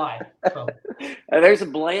not gonna lie. So. There's a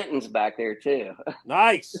Blanton's back there too.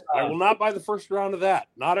 Nice. I will not buy the first round of that.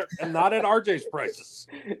 Not at RJ's prices.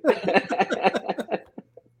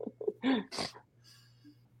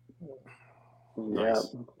 Yeah.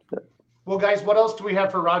 Well, guys, what else do we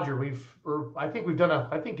have for Roger? I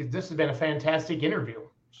think this has been a fantastic interview.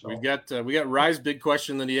 So. We got Rye's big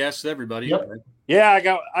question that he asked everybody. Yep. Yeah,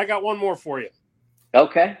 I got one more for you.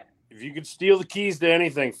 Okay. If you could steal the keys to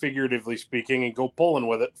anything, figuratively speaking, and go pulling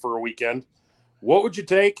with it for a weekend, what would you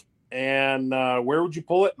take, and where would you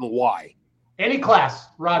pull it, and why? Any class,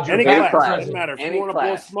 Roger. Any class. Doesn't matter. If you want to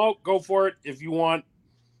blow smoke, go for it. If you want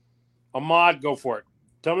a mod, go for it.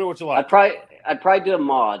 Tell me what you like. I'd probably do a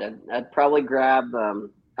mod. I'd probably grab.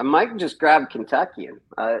 I might just grab Kentuckian.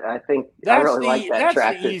 I think I really like that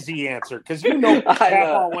track. That's the easy answer because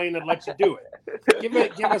Papaw Lane would let you do it. Give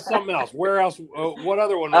us something else. Where else? What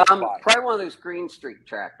other one? Probably one of those Green Streak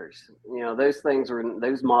tractors.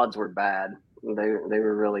 Those mods were bad. They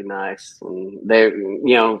were really nice, and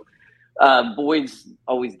Boyd's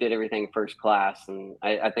always did everything first class, and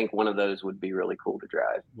I think one of those would be really cool to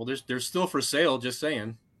drive. Well, they're still for sale. Just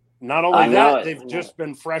saying. Not only that, they've just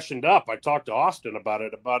been freshened up. I talked to Austin about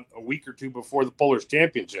it about a week or two before the Pullers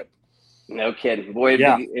Championship. No kidding. Boy,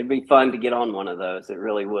 it'd be fun to get on one of those. It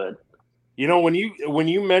really would. When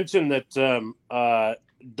you mentioned that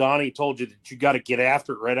Donnie told you that you got to get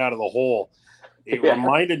after it right out of the hole, it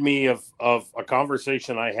reminded me of a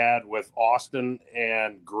conversation I had with Austin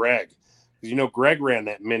and Greg. Because, Greg ran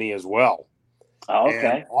that mini as well. Oh,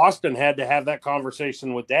 okay. And Austin had to have that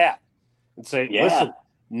conversation with Dad and say, listen,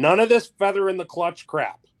 none of this feather in the clutch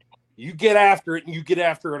crap. You get after it, and you get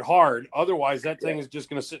after it hard. Otherwise, that thing is just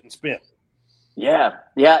going to sit and spin. Yeah.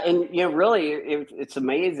 Yeah. And, really, it's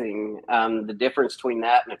amazing the difference between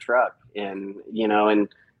that and a truck. And,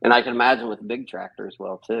 and I can imagine with a big tractor as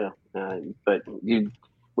well, too. But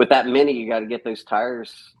with that mini, you got to get those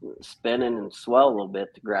tires spinning and swell a little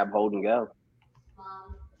bit to grab hold and go.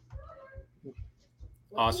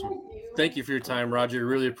 Awesome. Thank you for your time, Roger.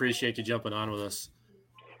 Really appreciate you jumping on with us.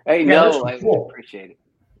 Hey, I appreciate it.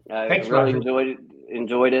 Thanks, I really Roger.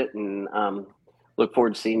 enjoyed it, and look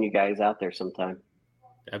forward to seeing you guys out there sometime.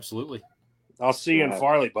 Absolutely. I'll see you in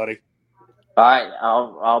Farley, buddy. All right,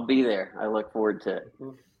 I'll be there. I look forward to it.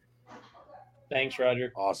 Thanks,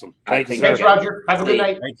 Roger. Awesome. Thanks, Roger. Have a good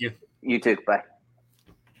night. Thank you. You too. Bye.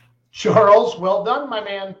 Charles, well done, my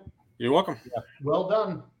man. You're welcome. Yeah. Well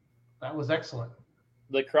done. That was excellent.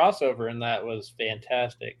 The crossover in that was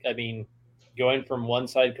fantastic. I mean, going from one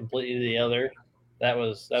side completely to the other, that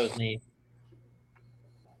was neat.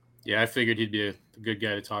 Yeah, I figured he'd be a good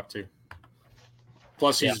guy to talk to.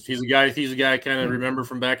 Plus, he's a guy I kind of remember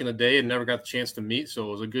from back in the day and never got the chance to meet, so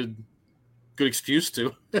it was a good excuse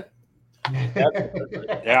to. Yeah,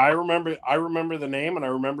 I remember the name, and I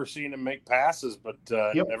remember seeing him make passes, but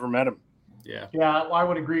never met him. Yeah, well, I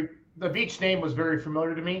would agree. The Beach name was very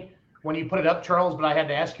familiar to me when you put it up, Charles, but I had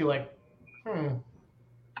to ask you, like,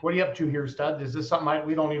 what are you up to here, stud? Is this something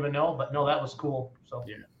we don't even know? But no, that was cool. So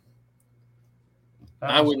yeah,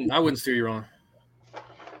 I wouldn't steer you wrong.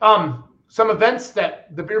 Some events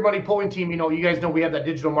that the Beer Money Pulling Team, you guys know we have that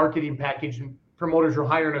digital marketing package, and promoters are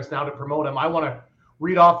hiring us now to promote them. I want to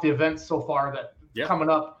read off the events so far that coming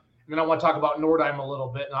up, and then I want to talk about Nordheim a little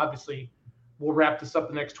bit, and obviously we'll wrap this up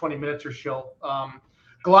the next 20 minutes or so.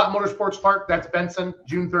 Gallatin Motorsports Park, that's Benson,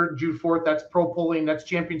 June 3rd, June 4th. That's Pro Pulling. That's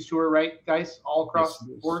Champions Tour, right, guys? All across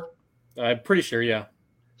the board? I'm pretty sure, yeah.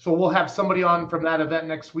 So we'll have somebody on from that event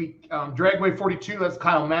next week. Dragway 42, that's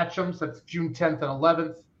Kyle Matchams. That's June 10th and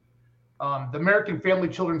 11th. The American Family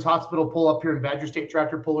Children's Hospital pull up here in Badger State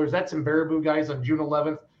Tractor Pullers. That's in Baraboo, guys, on June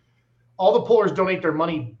 11th. All the pullers donate their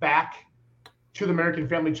money back to the American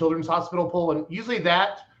Family Children's Hospital pull. And usually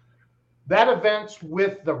that event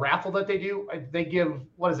with the raffle that they do, they give,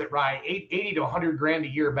 what is it, Rye, 80 to 100 grand a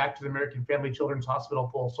year back to the American Family Children's Hospital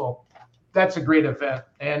pull. So that's a great event.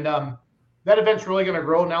 And that event's really going to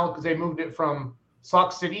grow now because they moved it from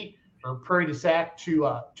Sauk City or Prairie du Sac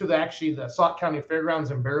to the Sauk County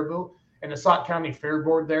Fairgrounds in Baraboo. And the Sauk County Fair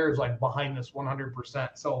Board there is like behind this 100%.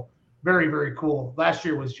 So very, very cool. Last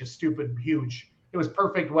year was just stupid huge. It was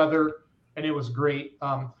perfect weather and it was great.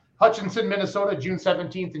 Hutchinson, Minnesota, June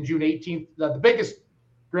 17th and June 18th. The biggest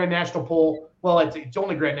Grand National Poll. Well, it's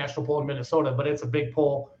only Grand National Poll in Minnesota, but it's a big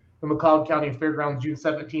poll. The McLeod County Fairgrounds, June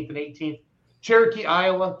 17th and 18th. Cherokee,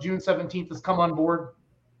 Iowa, June 17th has come on board.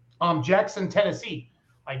 Jackson, Tennessee.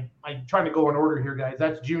 I'm trying to go in order here, guys.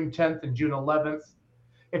 That's June 10th and June 11th.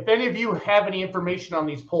 If any of you have any information on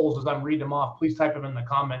these polls as I'm reading them off, please type them in the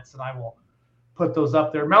comments and I will put those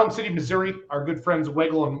up there. Mountain City, Missouri, our good friends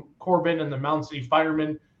Wegel and Corbin and the Mountain City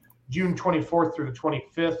Firemen, June 24th through the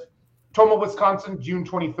 25th. Tomah, Wisconsin, June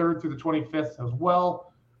 23rd through the 25th as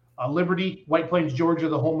well. Liberty, White Plains, Georgia,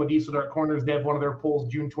 the home of Diesel Dark Corners. They have one of their polls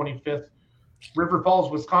June 25th. River Falls,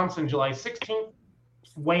 Wisconsin, July 16th.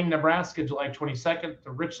 Wayne, Nebraska, July 22nd.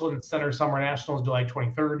 The Richland Center Summer Nationals, July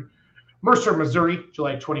 23rd. Mercer, Missouri,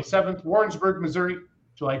 July 27th. Warrensburg, Missouri,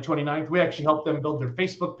 July 29th. We actually helped them build their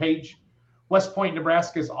Facebook page. West Point,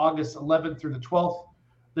 Nebraska is August 11th through the 12th.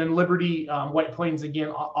 Then Liberty, White Plains again,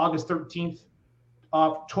 August 13th,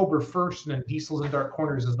 October 1st, and then Diesels and Dark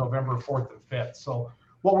Corners is November 4th and 5th. So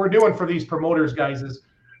what we're doing for these promoters, guys, is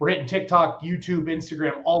we're hitting TikTok, YouTube,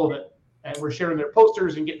 Instagram, all of it, and we're sharing their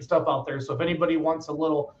posters and getting stuff out there. So if anybody wants a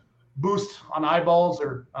little boost on eyeballs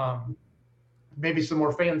or maybe some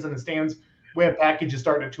more fans in the stands, we have packages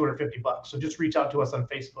starting at $250. So just reach out to us on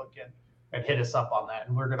Facebook and hit us up on that,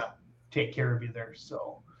 and we're going to take care of you there.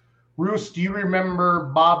 So, Roos, do you remember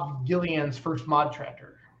Bob Gillian's first mod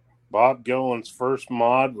tractor? Bob Gillian's first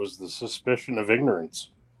mod was the Suspicion of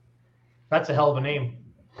Ignorance. That's a hell of a name.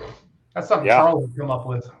 That's something Charles would come up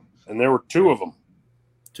with. And there were two of them.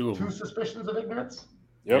 Two Suspicions of Ignorance?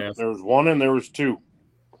 Yep, yeah. There was one and there was two.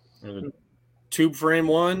 Tube frame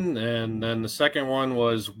one, and then the second one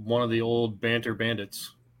was one of the old Banter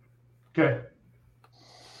Bandits. Okay.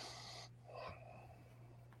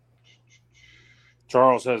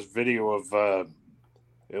 Charles has video of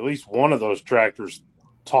at least one of those tractors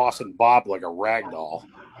tossing Bob like a rag doll.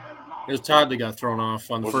 It was Todd that got thrown off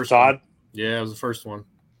on the first Todd? one. Yeah, it was the first one.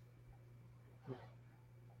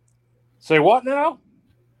 Say what now?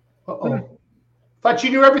 Uh-oh. Thought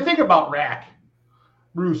you knew everything about Rack.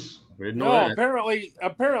 Bruce. No,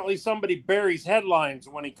 apparently somebody buries headlines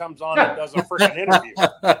when he comes on and does a freaking interview.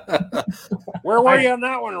 Where were you on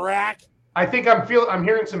that one, Rack? I think I'm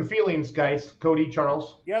hearing some feelings, guys. Cody,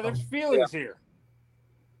 Charles. Yeah, there's feelings here.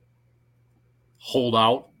 Hold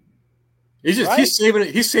out. He's saving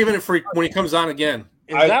it. He's saving it for when he comes on again.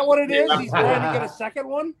 Is that what it is? He's trying to get a second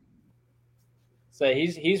one. So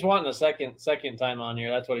he's wanting a second time on here.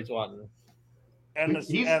 That's what he's wanting.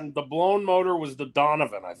 And the blown motor was the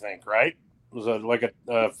Donovan, I think, right? It was like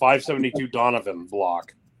a 572 Donovan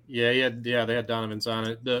block. Yeah, they had Donovans on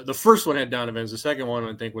it. The first one had Donovans. The second one,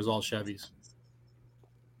 I think, was all Chevys.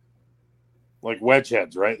 Like wedge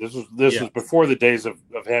heads, right? This was before the days of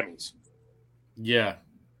Hemis. Yeah.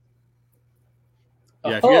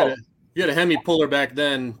 Yeah, if you had a Hemi puller back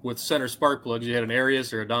then with center spark plugs, you had an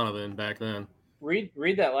Arius or a Donovan back then.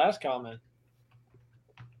 Read that last comment.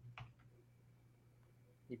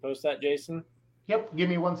 You post that, Jason? Yep. Give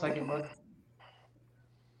me 1 second, bud.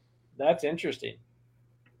 That's interesting.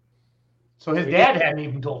 So his dad hadn't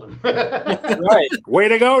even told him. Right. Way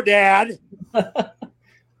to go, Dad.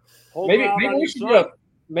 Maybe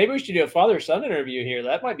we should do a father-son interview here.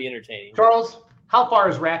 That might be entertaining. Charles, how far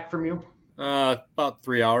is Rack from you? About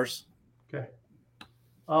 3 hours. Okay.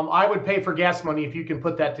 I would pay for gas money if you can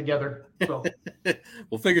put that together. So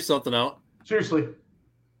we'll figure something out. Seriously.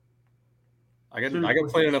 I got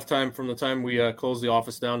plenty enough time from the time we close the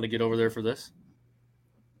office down to get over there for this.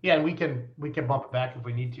 Yeah, and we can bump it back if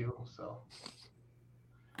we need to. So,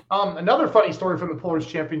 another funny story from the Pullers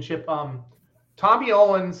Championship. Tommy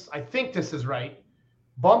Owens, I think this is right,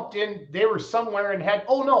 bumped in. They were somewhere and had.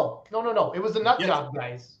 Oh no! It was the nut job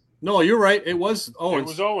guys. No, you're right. It was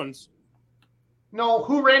Owens. No,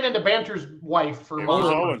 who ran into Banter's wife? It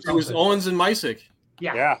was Owens and Mysick.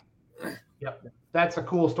 Yeah. Yep. That's a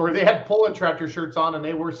cool story. They had pulling tractor shirts on, and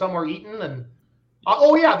they were somewhere eating, and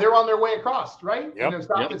they're on their way across, right? Yep. And they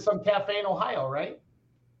stopped at some cafe in Ohio, right?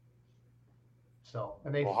 So,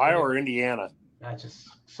 and Ohio or Indiana. That's just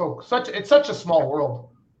it's such a small world.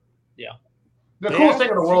 Yeah. The coolest thing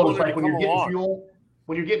in the world is like when you're getting fuel.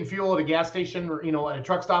 When you're getting fuel at a gas station or at a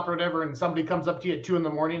truck stop or whatever, and somebody comes up to you at 2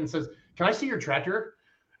 a.m. and says, "Can I see your tractor?"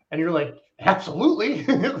 And you're like, "Absolutely."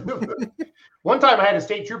 One time I had a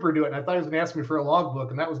state trooper do it, and I thought he was going to ask me for a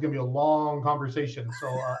logbook, and that was going to be a long conversation. So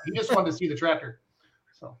he just wanted to see the tractor.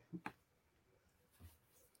 So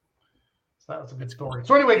that was a good story.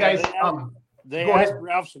 So anyway, guys, they asked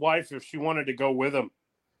Ralph's wife if she wanted to go with him.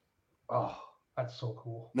 Oh, that's so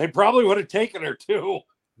cool. They probably would have taken her too.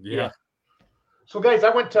 Yeah. So guys,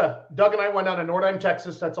 Doug and I went down to Nordheim,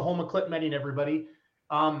 Texas. That's a home of Clint Medding, everybody.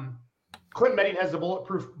 Clint Medding has the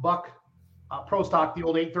bulletproof buck Pro Stock, the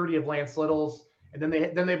old 830 of Lance Little's. And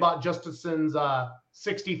then they bought Justison's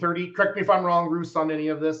 6030. Correct me if I'm wrong, Roos, on any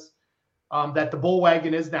of this. That the Bull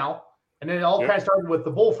Wagon is now. And then it all kind of started with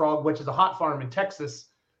the Bullfrog, which is a hot farm in Texas.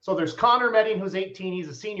 So there's Connor Medding, who's 18. He's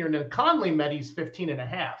a senior. And then Conley Medding's 15 and a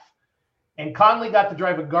half. And Conley got to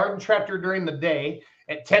drive a garden tractor during the day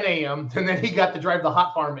at 10 a.m. And then he got to drive the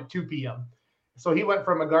hot farm at 2 p.m. So he went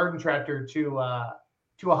from a garden tractor to a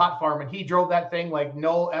hot farm, and he drove that thing like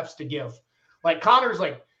no F's to give. Like Connor's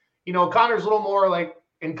Connor's a little more like,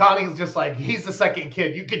 and Connie's just like, he's the second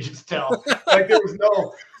kid. You could just tell. Like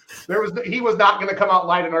he was not going to come out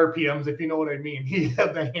light in RPMs, if you know what I mean. He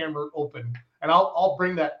had the hammer open, and I'll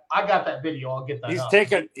bring that. I got that video. I'll get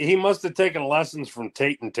that. He must have taken lessons from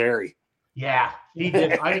Tate and Terry. Yeah, he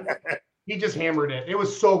did. He just hammered it. It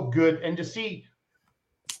was so good. And to see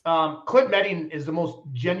Clint Medding is the most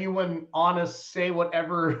genuine, honest, say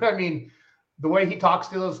whatever. I mean, the way he talks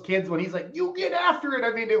to those kids when he's like, "You get after it."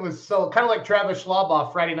 I mean, it was so kind of like Travis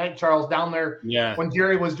Schlabaugh Friday night, Charles, down there when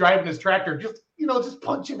Jerry was driving his tractor, just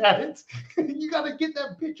punching at it. You got to get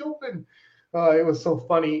that pitch open. It was so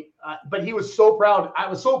funny. But he was so proud. I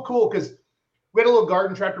was so cool because we had a little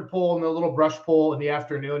garden tractor pull and a little brush pull in the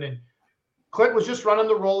afternoon, and Clint was just running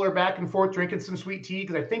the roller back and forth, drinking some sweet tea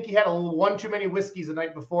because I think he had one too many whiskeys the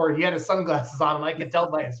night before. He had his sunglasses on, and I could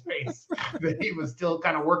tell by his face that he was still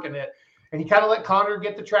kind of working it. And he kind of let Connor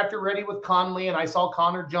get the tractor ready with Conley, and I saw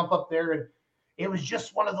Connor jump up there, and it was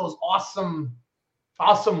just one of those awesome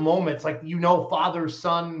moments, like father,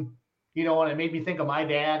 son, and it made me think of my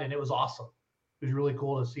dad, and it was awesome. It was really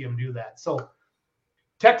cool to see him do that. So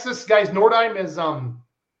Texas, guys, Nordheim is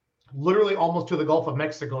literally almost to the Gulf of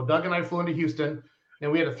Mexico. Doug and I flew into Houston, and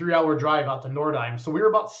we had a 3-hour drive out to Nordheim. So we were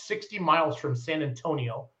about 60 miles from San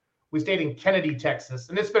Antonio. We stayed in Kennedy, Texas,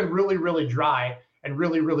 and it's been really, really dry and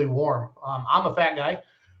really, really warm. I'm a fat guy.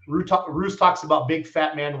 Roos talks about big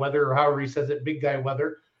fat man weather, or however he says it, big guy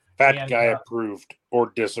weather. Fat guy approved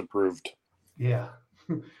or disapproved. Yeah.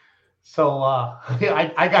 So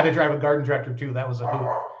I got to drive a garden tractor too. That was a hoot.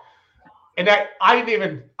 And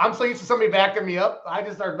I'm so used to somebody backing me up. I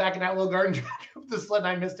just started backing that little garden tractor up the sled, and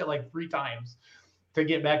I missed it like 3 times to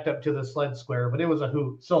get backed up to the sled square, but it was a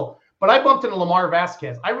hoot. So, but I bumped into Lamar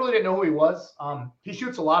Vasquez. I really didn't know who he was. He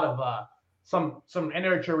shoots a lot of some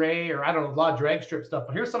NHRA or I don't know, a lot of drag strip stuff.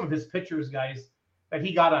 But here's some of his pictures, guys, that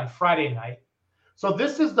he got on Friday night. So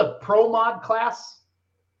this is the Pro Mod class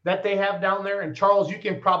that they have down there. And Charles, you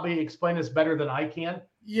can probably explain this better than I can.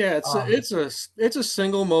 Yeah, it's a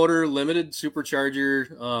single motor limited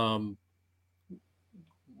supercharger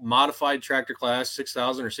modified tractor class,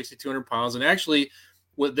 6,000 or 6,200 pounds. And actually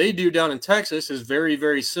what they do down in Texas is very,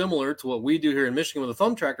 very similar to what we do here in Michigan with the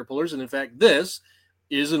thumb tractor pullers. And in fact, this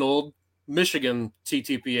is an old Michigan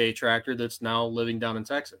TTPA tractor that's now living down in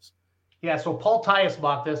Texas. Yeah, so Paul Tyus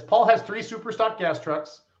bought this. Paul has 3 super stock gas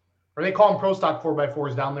trucks, or they call them pro stock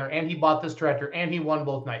 4x4s down there, and he bought this tractor, and he won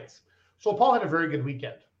both nights. So Paul had a very good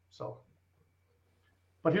weekend. So,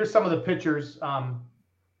 but here's some of the pictures.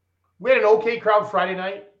 we had an okay crowd Friday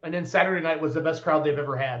night, and then Saturday night was the best crowd they've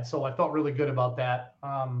ever had. So I felt really good about that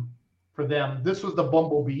for them. This was the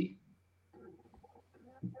Bumblebee.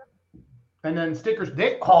 And then stickers,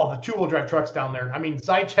 the two-wheel drive trucks down there. I mean,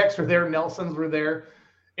 side checks were there, Nelsons were there.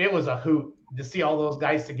 It was a hoot to see all those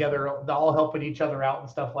guys together, all helping each other out and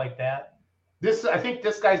stuff like that. I think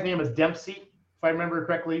this guy's name is Dempsey, if I remember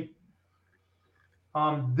correctly.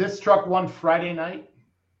 This truck won Friday night.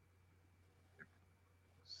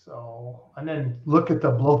 So, and then look at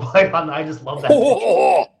the blowpipe on. I just love that.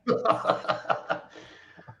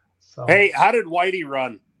 So, hey, how did Whitey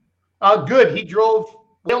run? Good. He drove.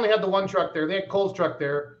 They only had the one truck there. They had Cole's truck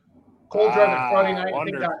there. Cole drove it Friday night. I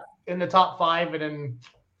think got in the top 5, and then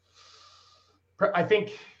I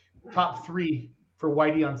think top 3 for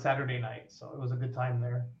Whitey on Saturday night. So it was a good time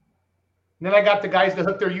there. And then I got the guys to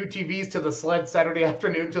hook their UTVs to the sled Saturday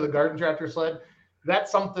afternoon to the garden tractor sled.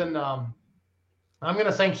 That's something I'm going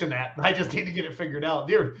to sanction that. I just need to get it figured out.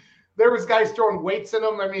 There was guys throwing weights in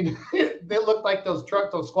them. I mean, they looked like those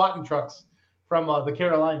squatting trucks from the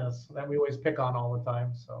Carolinas that we always pick on all the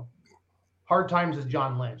time. So hard times is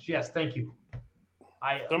John Lynch. Yes, thank you.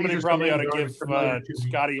 Somebody probably ought to give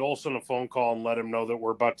Scotty Olson a phone call and let him know that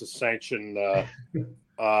we're about to sanction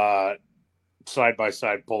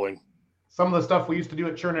side-by-side pulling. Some of the stuff we used to do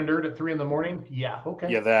at Churn and Dirt at 3 a.m. Yeah, okay.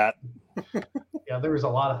 Yeah, that. Yeah, there was a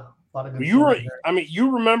lot of good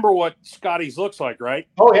you remember what Scotty's looks like, right?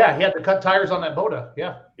 Oh, yeah. He had to cut tires on that Boda.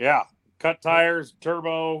 Yeah. Yeah. Cut tires,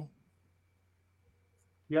 turbo.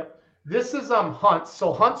 Yep. This is Hunt's.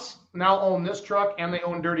 So Hunt's now own this truck, and they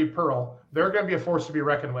own Dirty Pearl. They're going to be a force to be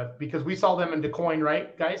reckoned with because we saw them in DuQuoin,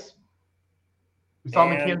 right, guys? We saw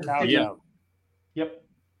them in Kansas City. Yeah. Yep.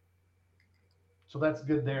 So that's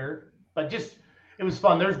good there. But it was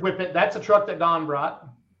fun. There's Whippet. That's a truck that Don brought.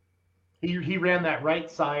 He ran that right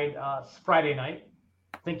side Friday night.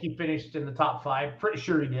 I think he finished in the top 5. Pretty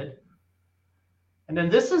sure he did. And then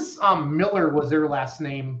this is Miller was their last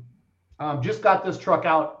name. Just got this truck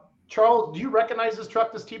out. Charles, do you recognize this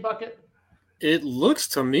truck, this T-Bucket? It looks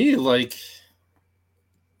to me like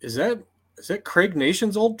is that Craig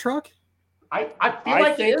Nation's old truck? I feel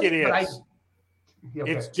like it is.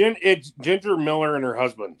 Okay. It's Ginger Miller and her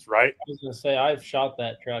husband, right? I was gonna say I've shot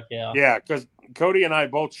that truck, yeah. Yeah, because Cody and I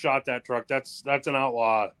both shot that truck. That's an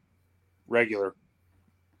Outlaw regular.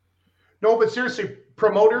 No, but seriously,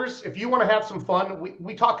 promoters, if you want to have some fun,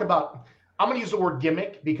 we talk about. I'm going to use the word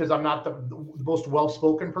gimmick because I'm not the most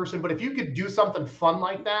well-spoken person, but if you could do something fun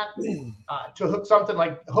like that, to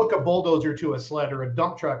hook a bulldozer to a sled or a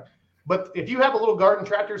dump truck, but if you have a little garden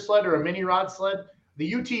tractor sled or a mini rod sled,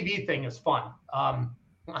 the UTV thing is fun.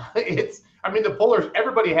 The pullers,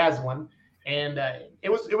 everybody has one, and it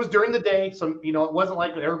was during the day, so it wasn't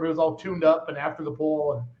like everybody was all tuned up and after the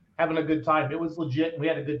pull and having a good time. It was legit, and we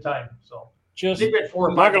had a good time. So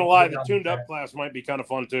I'm not going to lie, the tuned up class might be kind of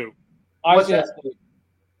fun too. I was going to say,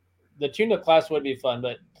 the tune-up class would be fun,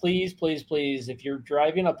 but please, please, please, if you're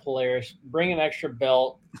driving a Polaris, bring an extra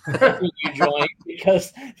belt you joint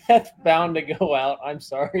because that's bound to go out. I'm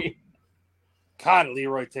sorry. God,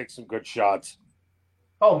 Leroy takes some good shots.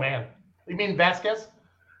 Oh, man. You mean Vasquez?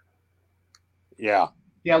 Yeah.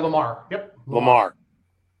 Yeah, Lamar. Yep. Lamar.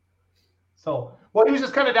 So, he was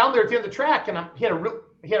just kind of down there at the end of the track, and he had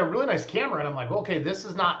a really nice camera, and I'm like, okay, this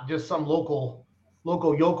is not just some local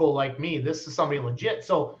yokel like me. This is somebody legit.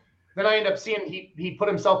 So then I end up seeing he put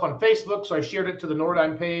himself on Facebook, so I shared it to the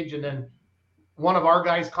Nordheim page, and then one of our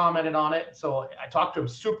guys commented on it. So I talked to him.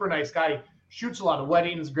 Super nice guy. Shoots a lot of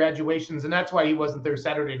weddings, graduations, and that's why he wasn't there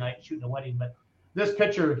Saturday night shooting a wedding. But this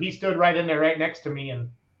picture, he stood right in there, right next to me, and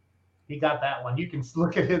he got that one. You can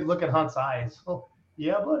look at Hunt's eyes. Oh,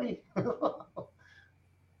 yeah, buddy.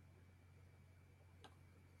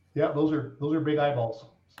 Yeah, those are big eyeballs.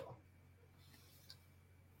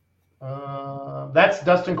 That's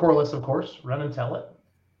Dustin Corliss, of course. Run and tell it.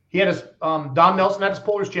 He had his Don Nelson had his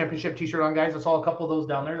Pullers Championship T-shirt on, guys. I saw a couple of those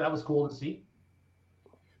down there. That was cool to see.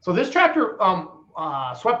 So this tractor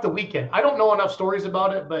swept the weekend. I don't know enough stories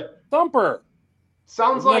about it, but Thumper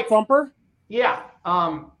sounds like Thumper. Yeah,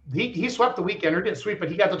 he swept the weekend, or didn't sweep, but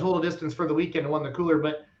he got the total distance for the weekend and won the cooler.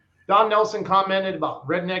 But Don Nelson commented about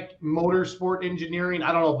Redneck Motorsport Engineering.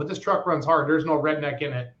 I don't know, but this truck runs hard. There's no redneck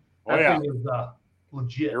in it. That thing is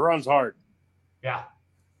legit. It runs hard. Yeah.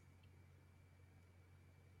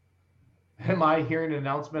 Am I hearing an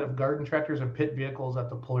announcement of garden tractors and pit vehicles at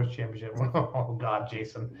the Pullers Championship? Oh, God,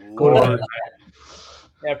 Jason. Go to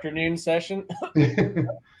afternoon session.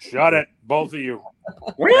 Shut it, both of you.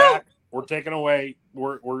 We're taking away.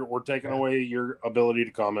 We're taking away your ability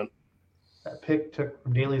to comment. That pic took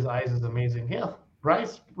from Daly's eyes is amazing. Yeah,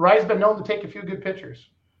 Rye's been known to take a few good pictures.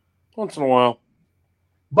 Once in a while.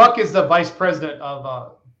 Buck is the vice president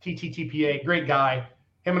of TTTPA. Great guy.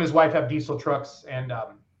 Him and his wife have diesel trucks, and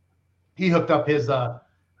he hooked up his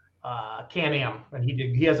Can-Am, and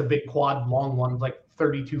he has a big quad, long one, like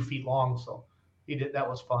 32 feet long. So he did. That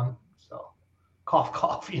was fun. So cough,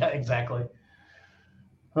 cough. Yeah, exactly.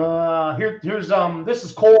 Here's this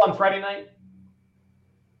is Cole on Friday night.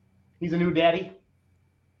 He's a new daddy.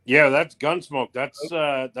 Yeah, that's Gunsmoke.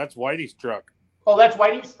 That's Whitey's truck. Oh, that's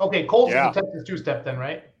Whitey's? Okay, Cole's is a Texas two-step then,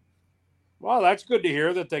 right? Well, that's good to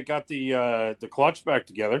hear that they got the clutch back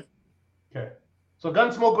together. Okay. So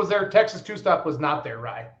Gunsmoke was there. Texas two-step was not there,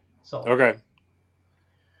 right? So okay.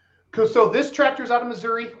 So this tractor's out of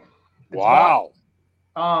Missouri. It's wow.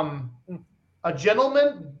 A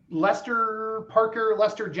gentleman, Lester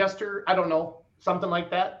Jester, I don't know, something like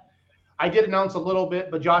that. I did announce a little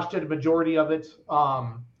bit, but Josh did a majority of it.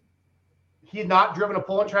 He had not driven a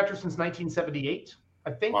pulling tractor since 1978,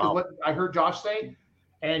 I think, is what I heard Josh say.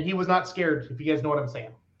 And he was not scared, if you guys know what I'm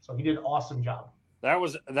saying. So he did an awesome job. That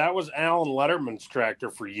was Alan Letterman's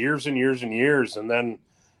tractor for years and years and years. And then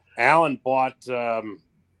Alan bought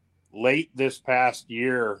late this past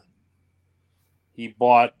year, he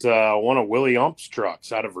bought one of Willie Ump's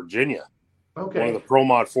trucks out of Virginia. Okay. One of the Pro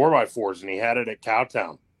Mod 4x4s, and he had it at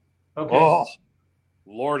Cowtown. Okay. Oh,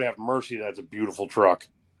 Lord have mercy. That's a beautiful truck.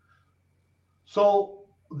 So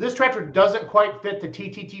this tractor doesn't quite fit the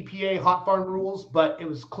TTTPA hot farm rules, but it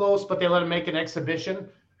was close, but they let him make an exhibition.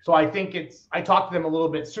 So I think I talked to them a little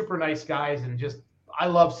bit, super nice guys, and I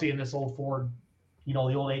love seeing this old Ford, the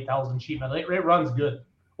old 8000 sheet metal. It runs good.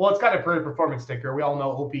 Well, it's got a Prairie Performance sticker. We all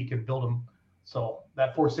know OP can build them. So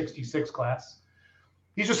that 466 class.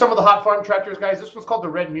 These are some of the hot farm tractors, guys. This one's called the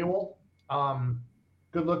Red Mule.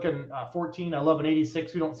 Good looking 14. I love an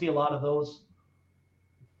 86. We don't see a lot of those.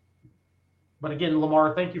 But again,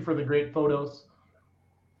 Lamar, thank you for the great photos.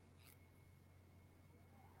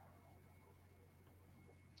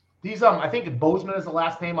 These, I think Bozeman is the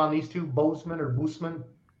last name on these two. Bozeman or Boosman.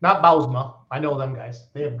 Not Bousma. I know them guys.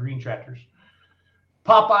 They have green tractors.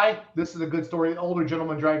 Popeye, this is a good story. The older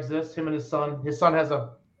gentleman drives this, him and his son. His son has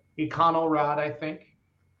a Econo rod, I think,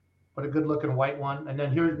 but a good-looking white one. And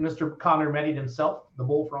then here's Mr. Connor Medied himself, the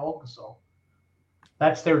Bullfrog. So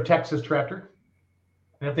that's their Texas tractor.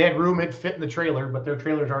 And if they had room, it'd fit in the trailer, but their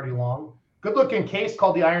trailer's already long. Good-looking case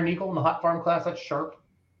called the Iron Eagle in the hot farm class. That's sharp.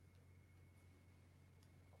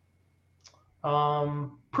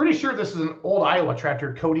 Pretty sure this is an old Iowa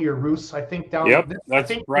tractor, Cody or Roos, I think.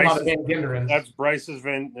 That's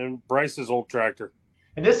Bryce's old tractor.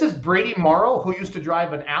 And this is Brady Morrow, who used to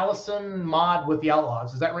drive an Allison mod with the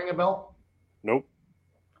Outlaws. Does that ring a bell? Nope.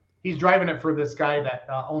 He's driving it for this guy that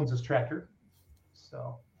owns his tractor.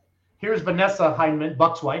 So here's Vanessa Heineman,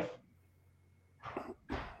 Buck's wife.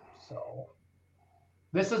 So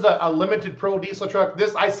this is a limited pro diesel truck.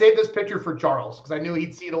 I saved this picture for Charles because I knew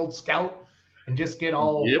he'd see an old Scout and just get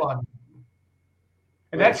all fun.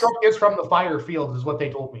 And that truck is from the fire fields is what they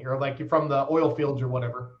told me, or like from the oil fields or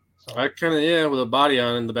whatever. So. I kind of, with a body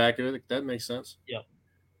on in the back of it. That makes sense. Yeah.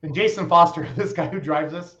 And Jason Foster, this guy who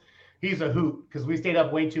drives this, he's a hoot because we stayed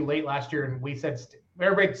up way too late last year and we said,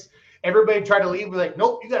 everybody tried to leave. We're like,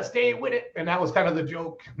 nope, you got to stay with it. And that was kind of the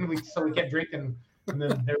joke. So we kept drinking and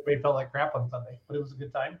then everybody felt like crap on Sunday, but it was a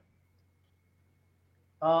good time.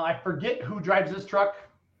 I forget who drives this truck.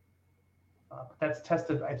 That's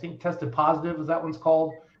tested positive, as that one's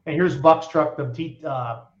called. And here's Buck's truck.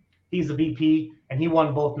 He's the VP, and he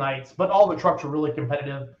won both nights. But all the trucks were really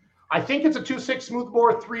competitive. I think it's a 2.6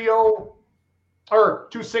 smoothbore 3.0, or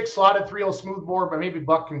 2.6 slotted 3.0 smoothbore, but maybe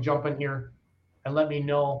Buck can jump in here and let me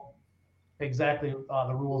know exactly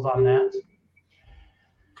the rules on that.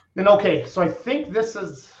 Then, okay, so I think they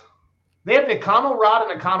have the Econo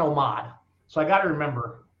rod and Econo mod. So I got to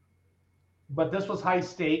remember. But this was high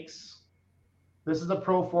stakes. This is a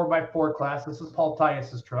Pro 4x4 class. This is Paul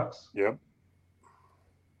Tyus' trucks. Yep.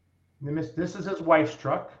 This is his wife's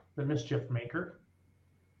truck, the Mischief Maker.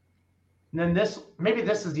 And then this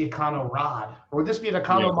is the Econo rod. Or would this be an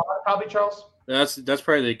Econo mod, probably, Charles? That's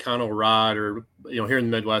probably the Econo rod, or here in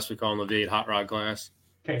the Midwest we call them the V8 hot rod class.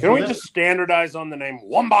 Okay, Can we just standardize on the name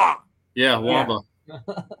Wamba? Yeah, Wamba. Yeah.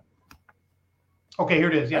 Okay, here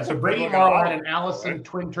it is. Yeah, so Brady Morrow had an Allison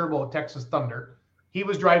twin turbo Texas Thunder. He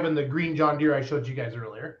was driving the green John Deere I showed you guys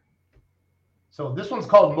earlier. So this one's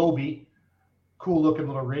called Moby. Cool looking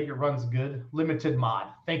little rig. It runs good. Limited mod.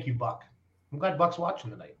 Thank you, Buck. I'm glad Buck's watching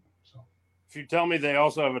tonight. So if you tell me they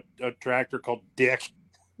also have a tractor called Dick,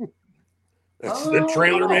 that's the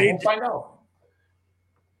trailer made. We'll find out.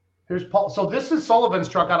 Here's Paul. So this is Sullivan's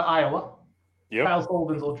truck out of Iowa. Yep. Kyle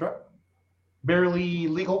Sullivan's old truck. Barely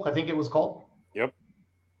Legal, I think it was called. Yep.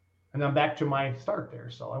 And I'm back to my start there.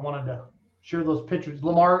 So I wanted to share those pictures.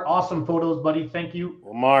 Lamar, awesome photos, buddy. Thank you.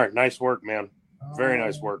 Lamar, nice work, man. Very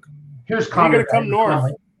nice work. Here's Connor. You're gonna come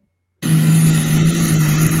north.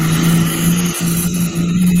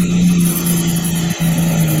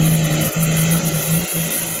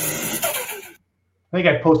 I think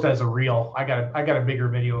I posted as a reel. I got a bigger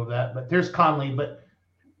video of that. But there's Conley. But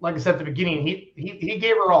like I said at the beginning, he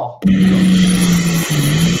gave her all.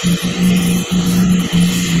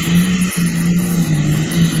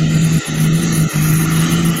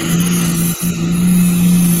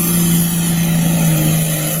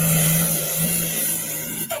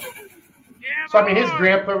 So I mean, his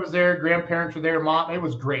grandpa was there, grandparents were there, mom. It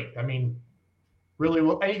was great. I mean, really.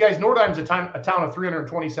 And you guys, Nordheim's a town of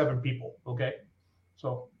 327 people. Okay.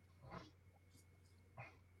 So,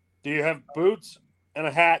 do you have boots and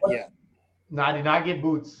a hat yet? No, I did not get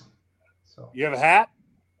boots. So you have a hat?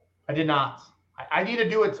 I did not. I need to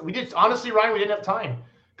do it. We did, honestly, Ryan. We didn't have time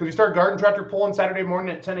because we started garden tractor pulling Saturday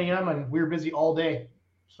morning at 10 a.m. and we were busy all day.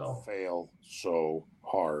 So fail so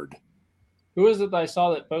hard. Who is it that I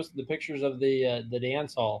saw that posted the pictures of the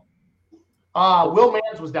dance hall? Will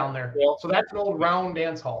Mans was down there. Yeah. So that's an old round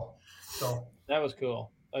dance hall. So that was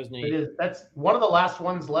cool. That was neat. It is. That's one of the last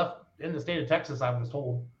ones left in the state of Texas, I was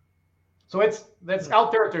told. So that's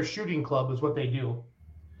out there at their shooting club is what they do.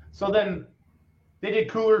 So then they did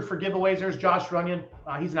coolers for giveaways. There's Josh Runyon.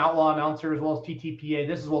 He's an outlaw announcer as well as TTPA.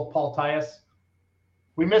 This is with Paul Tyus.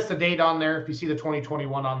 We missed the date on there if you see the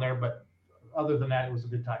 2021 on there, but other than that, it was a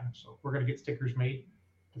good time. So we're going to get stickers made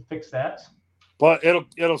to fix that. But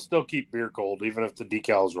it'll still keep beer cold, even if the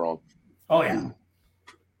decal is wrong. Oh, yeah.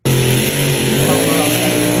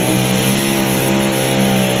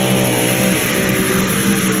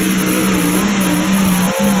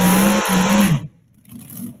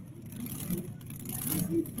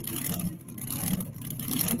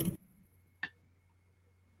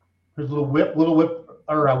 There's a little whip,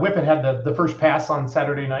 Whippet had the first pass on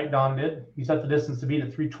Saturday night. Don did. He set the distance to beat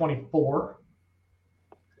at 3:24.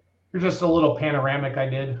 Here's just a little panoramic I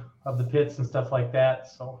did of the pits and stuff like that.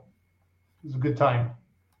 So it was a good time.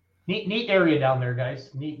 Neat area down there, guys.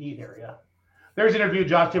 Neat area. There's an interview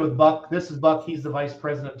Josh did with Buck. This is Buck. He's the vice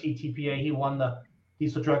president of TTPA. He won the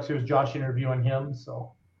diesel trucks. Here's Josh interviewing him.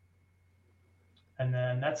 So, and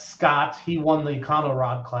then that's Scott. He won the Econo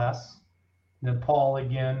Rod class. And then Paul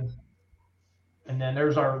again. And then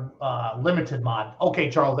there's our limited mod. Okay,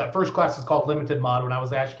 Charles, that first class is called limited mod when I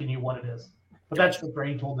was asking you what it is. But that's the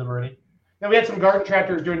Brady told them already. And we had some garden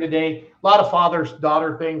tractors during the day. A lot of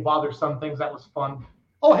father-daughter things, father-son things. That was fun.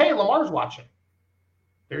 Oh, hey, Lamar's watching.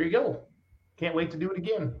 There you go. Can't wait to do it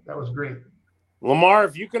again. That was great. Lamar,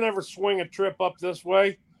 if you can ever swing a trip up this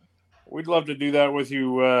way, we'd love to do that with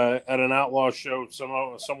you at an outlaw show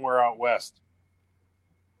somewhere out west.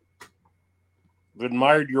 I've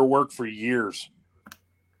admired your work for years.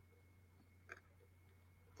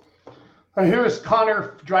 And here is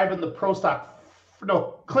Connor driving the Pro Stock.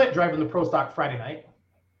 No, Clint driving the Pro Stock Friday night.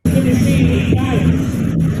 So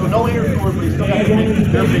no interviewer, but he's still got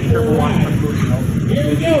their big turbo on from Booth. Here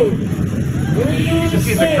we go. You should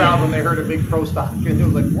see the crowd when they heard a big Pro Stock. And it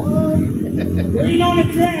was like, what? Green on the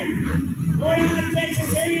track. Going on to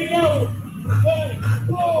Texas. Here you go. Good.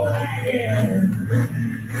 Whoa, right here.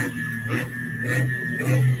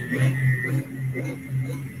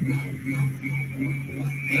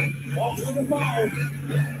 Walk to the fire.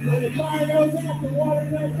 When the fire goes out, the water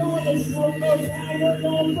goes on, the smoke goes out, we're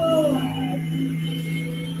going forward.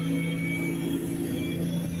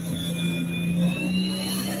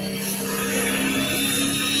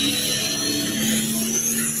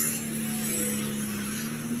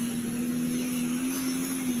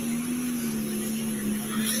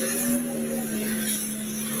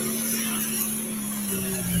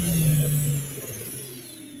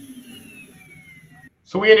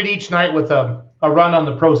 So we ended each night with a run on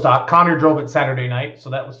the Pro Stock. Connor drove it Saturday night, so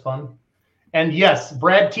that was fun. And yes,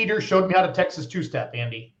 Brad Teeter showed me how to Texas two-step,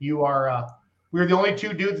 Andy. You are, we were the only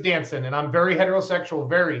two dudes dancing, and I'm very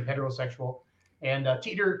heterosexual. And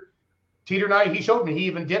Teeter and I, he showed me. He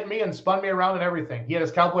even dipped me and spun me around and everything. He had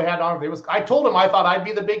his cowboy hat on. I told him I thought I'd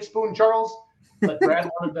be the big spoon, Charles, but Brad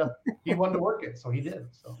wanted to work it, so he did.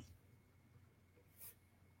 So.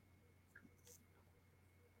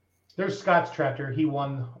 There's Scott's tractor. He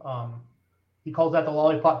won. He calls that the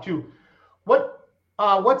Lollipop 2.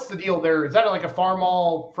 What's the deal there? Is that like a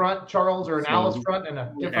Farmall front, Charles, or an Alice front and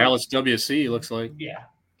a different? Alice WC looks like. Yeah.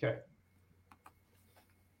 Okay.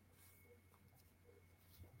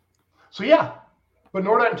 So yeah, but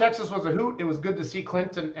Nordheim, Texas was a hoot. It was good to see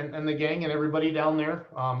Clint and the gang and everybody down there.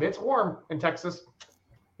 It's warm in Texas.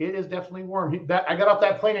 It is definitely warm. I got off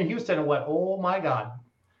that plane in Houston and went, oh my God,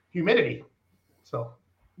 humidity. So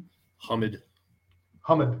humid.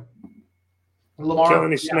 Lamar, kill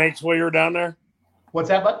any snakes while you're down there? What's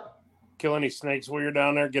that, bud? Kill any snakes while you're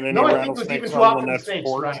down there? Get any no, I think it was even too hot for the snakes,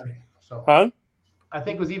 Ryan. So, huh? I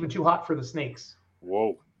think it was even too hot for the snakes.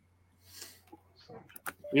 Whoa.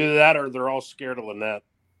 Either that or they're all scared of Lynette.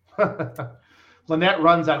 Lynette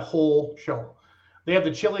runs that whole show. They have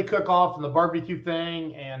the chili cook-off and the barbecue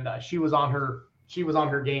thing, and she was on her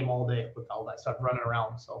game all day with all that stuff running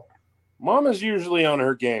around. So, Mama's usually on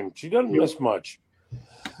her game. She doesn't miss much.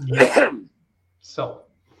 Yeah. So,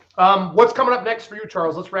 what's coming up next for you,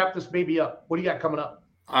 Charles? Let's wrap this baby up. What do you got coming up?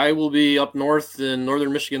 I will be up north in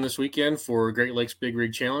northern Michigan this weekend for Great Lakes Big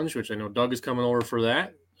Rig Challenge, which I know Doug is coming over for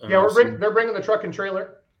that. Yeah, they're bringing the truck and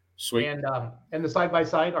trailer. Sweet. And the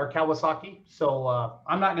side-by-side are Kawasaki. So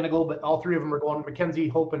I'm not going to go, but all three of them are going. Mackenzie,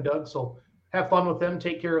 Hope, and Doug. So have fun with them.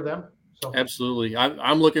 Take care of them. So absolutely.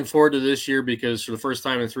 I'm looking forward to this year because for the first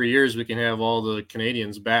time in 3 years, we can have all the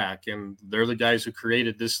Canadians back. And they're the guys who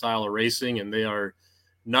created this style of racing. And they are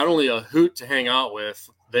not only a hoot to hang out with,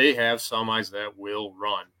 they have semis that will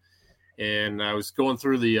run. And I was going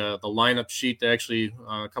through the lineup sheet actually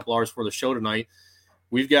a couple hours before the show tonight.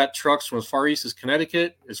 We've got trucks from as far east as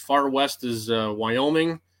Connecticut, as far west as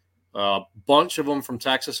Wyoming. A bunch of them from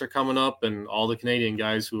Texas are coming up, and all the Canadian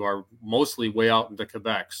guys who are mostly way out into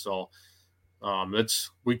Quebec. So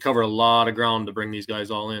we cover a lot of ground to bring these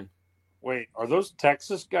guys all in. Wait, are those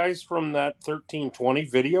Texas guys from that 1320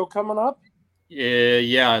 video coming up?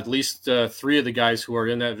 Yeah, at least 3 of the guys who are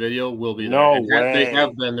in that video will be there. No way. They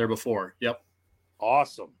have been there before. Yep.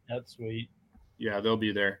 Awesome. That's sweet. Yeah, they'll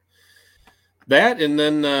be there. That, and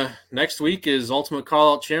then next week is Ultimate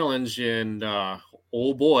Call-Out Challenge, and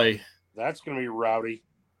oh boy. That's going to be rowdy.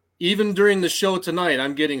 Even during the show tonight,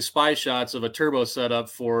 I'm getting spy shots of a turbo setup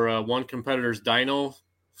for one competitor's dyno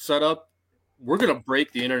setup. We're going to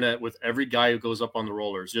break the internet with every guy who goes up on the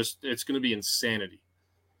rollers. It's going to be insanity.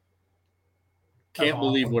 Can't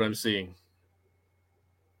believe what I'm seeing.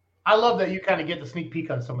 I love that you kind of get the sneak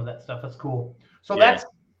peek on some of that stuff. That's cool. So yeah.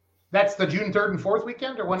 That's the June 3rd and 4th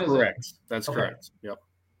weekend, or when is correct. It? That's okay. Correct. Yep.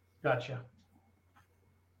 Gotcha.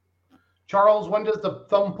 Charles, when does the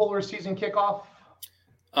thumb puller season kick off?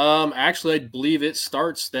 Actually, I believe it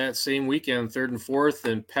starts that same weekend, 3rd and 4th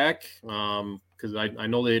in Peck. Because I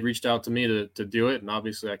know they had reached out to me to do it, and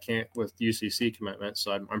obviously I can't with UCC commitment.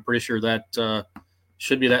 So I'm pretty sure that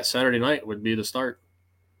should be that Saturday night would be the start.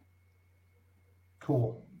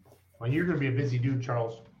 Cool. Well, you're going to be a busy dude,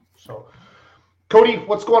 Charles. So, Cody,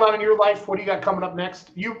 what's going on in your life? What do you got coming up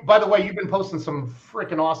next? By the way, you've been posting some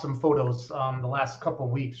freaking awesome photos the last couple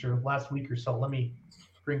of weeks or last week or so. Let me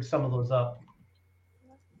bring some of those up.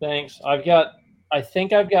 Thanks. I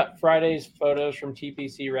think I've got Friday's photos from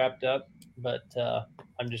TPC wrapped up, but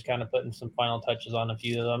I'm just kind of putting some final touches on a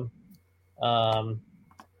few of them.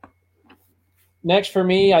 Next for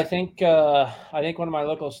me, I think one of my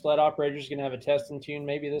local sled operators is going to have a test and tune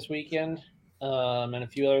maybe this weekend. And a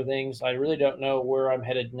few other things. I really don't know where I'm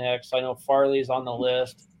headed next. I know Farley's on the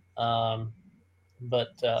list,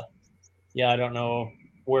 but I don't know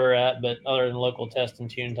where we're at, but other than local test and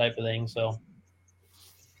tune type of thing. So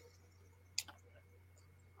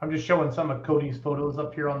I'm just showing some of Cody's photos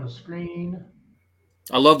up here on the screen.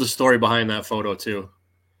 I love the story behind that photo too.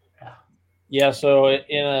 Yeah. So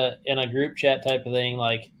in a group chat type of thing,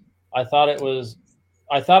 like I thought it was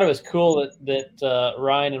cool that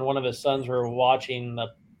Ryan and one of his sons were watching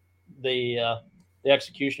the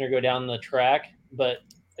executioner go down the track, but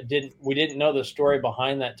we didn't know the story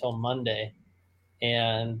behind that till Monday,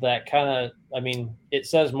 and that it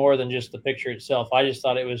says more than just the picture itself. I just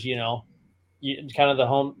thought it was kind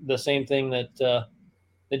of the same thing that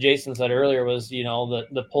Jason said earlier was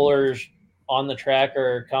the pullers on the track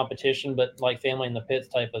are competition, but like family in the pits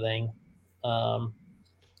type of thing.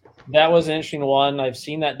 That was an interesting one. I've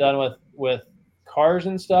seen that done with cars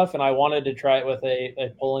and stuff, and I wanted to try it with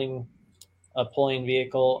a pulling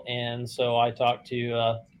vehicle. And so I talked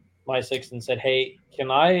to my six and said, "Hey,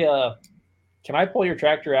 can I pull your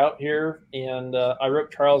tractor out here?" And I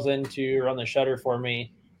roped Charles in to run the shutter for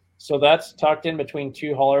me. So that's tucked in between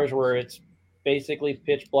 2 haulers where it's basically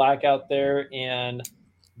pitch black out there, and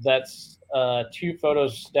that's 2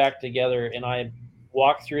 photos stacked together. And I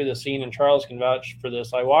walk through the scene, and Charles can vouch for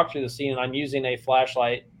this. I walk through the scene, and I'm using a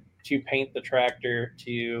flashlight to paint the tractor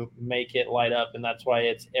to make it light up, and that's why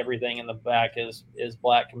it's everything in the back is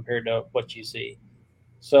black compared to what you see.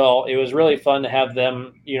 So it was really fun to have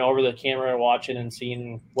them, over the camera watching and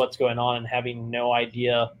seeing what's going on and having no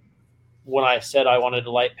idea when I said I wanted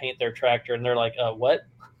to light paint their tractor, and they're like, what?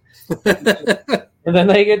 And then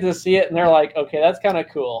they get to see it and they're like, okay, that's kind of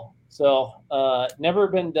cool. So never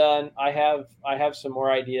been done. I have some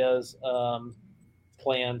more ideas,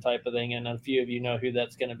 plan type of thing, and a few of you know who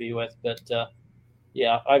that's going to be with. But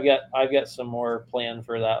yeah, I've got some more plan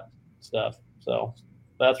for that stuff. So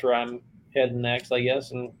that's where I'm heading next, I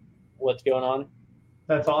guess, and what's going on.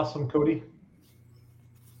 That's awesome, Cody.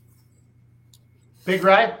 Big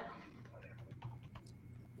Rye?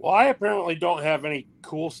 Well, I apparently don't have any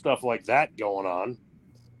cool stuff like that going on.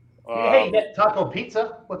 Hey, get taco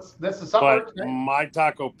pizza. This is summer. But my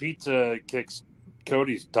taco pizza kicks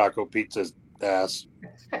Cody's taco pizza's ass.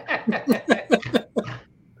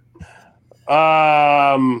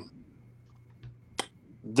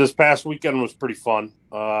 This past weekend was pretty fun.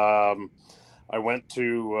 I went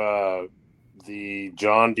to the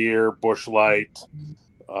John Deere Busch Light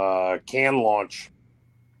can launch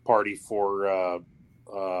party for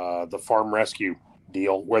the Farm Rescue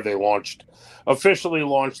deal, where they officially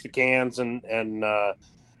launched the cans and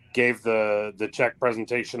gave the check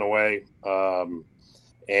presentation away.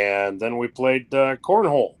 And then we played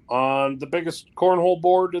cornhole on the biggest cornhole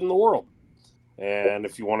board in the world. And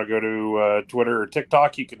if you want to go to Twitter or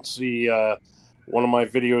TikTok, you can see one of my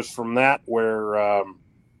videos from that, where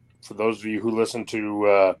for those of you who listen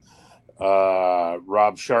to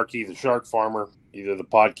Rob Sharkey, the Shark Farmer, either the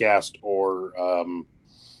podcast or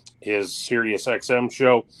his Sirius XM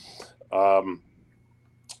show,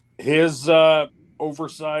 his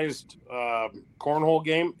oversized cornhole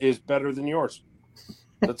game is better than yours.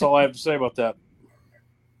 That's all I have to say about that.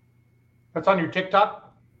 That's on your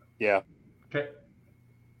TikTok? Yeah. Okay.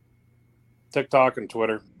 TikTok and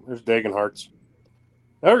Twitter. There's Dagan Hearts.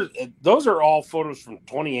 Those are all photos from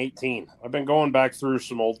 2018. I've been going back through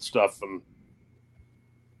some old stuff and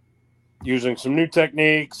using some new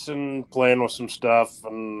techniques and playing with some stuff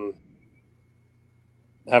and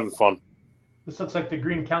having fun. This looks like the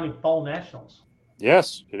Greene County Fall Nationals.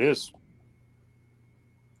 Yes, it is.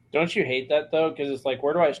 Don't you hate that, though? Because it's like,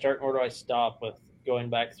 where do I start and where do I stop with going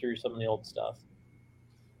back through some of the old stuff?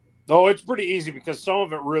 Oh, it's pretty easy because some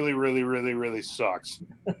of it really, really, really, really sucks.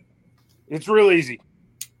 It's real easy.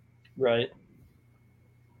 Right.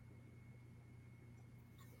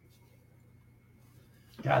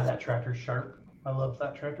 God, that tractor's sharp. I love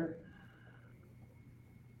that tractor.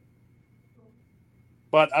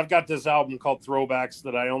 But I've got this album called Throwbacks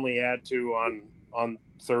that I only add to on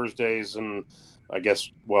Thursdays and I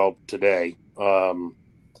guess, well, today,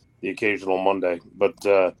 the occasional Monday. But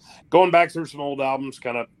going back through some old albums,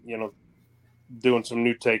 kind of, doing some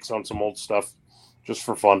new takes on some old stuff just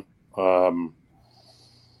for fun.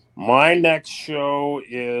 My next show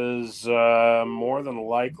is more than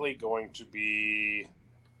likely going to be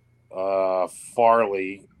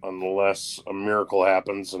Farley, unless a miracle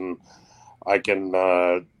happens and I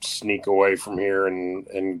can sneak away from here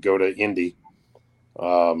and go to Indy.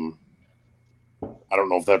 I don't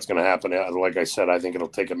know if that's going to happen. Like I said, I think it'll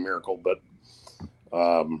take a miracle, but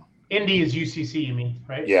Indy is UCC, you mean,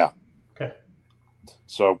 right? Yeah. Okay.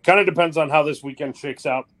 So kind of depends on how this weekend shakes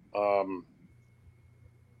out.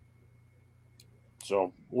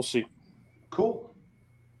 So we'll see. Cool.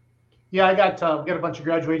 Yeah, I got a bunch of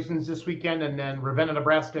graduations this weekend, and then Ravenna,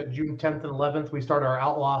 Nebraska, June 10th and 11th. We start our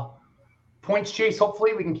outlaw points chase.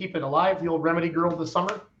 Hopefully, we can keep it alive. The old Remedy Girl this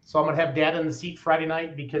summer. So I'm gonna have Dad in the seat Friday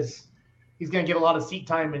night because he's gonna get a lot of seat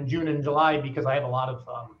time in June and July because I have a lot of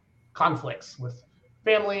conflicts with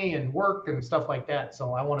family and work and stuff like that.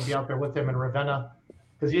 So I want to be out there with him in Ravenna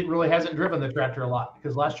because he really hasn't driven the tractor a lot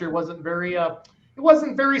because last year wasn't very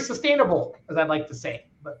sustainable, as I'd like to say.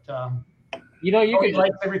 But you could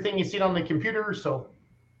like everything you see on the computer. So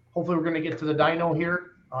hopefully we're going to get to the dyno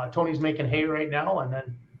here. Tony's making hay right now, and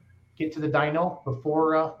then get to the dyno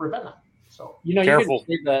before Ravenna. So careful.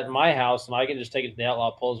 You can take that in my house, and I can just take it to the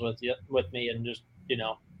outlaw pulls with me, and just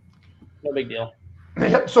no big deal.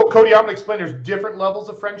 So Cody, I'm going to explain. There's different levels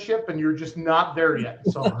of friendship, and you're just not there yet.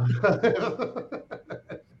 So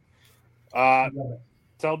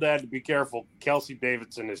tell Dad to be careful. Kelsey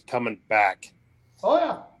Davidson is coming back. Oh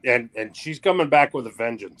yeah, and she's coming back with a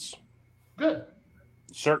vengeance. Good.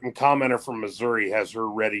 A certain commenter from Missouri has her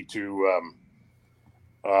ready to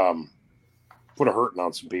put a hurting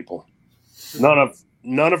on some people.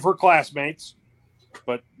 None of her classmates,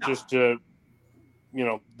 but just to,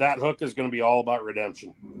 that hook is going to be all about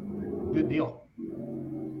redemption. Good deal.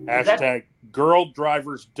 Hashtag girl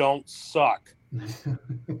drivers don't suck.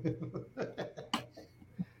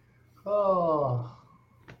 Oh,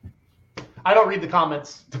 I don't read the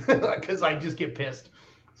comments because I just get pissed.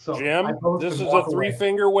 So Jim, this is a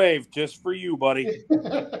three-finger wave just for you, buddy.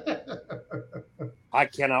 I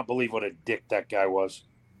cannot believe what a dick that guy was.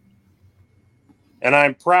 And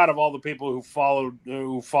I'm proud of all the people who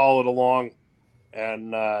followed along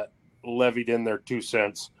and levied in their 2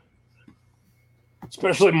 cents.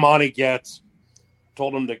 Especially Monty Getz.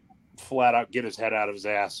 Told him to flat out get his head out of his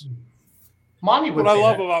ass. Monty would. What I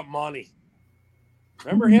love about Monty.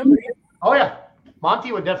 Remember him? Oh yeah,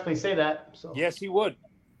 Monty would definitely say that. So yes, he would.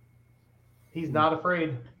 He's not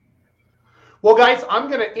afraid. Well, guys, I'm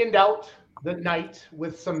going to end out the night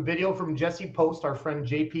with some video from Jesse Post, our friend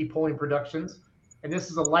JP Pulling Productions. And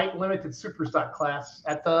this is a light limited super stock class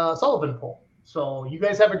at the Sullivan Pull. So you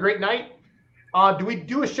guys have a great night. Do we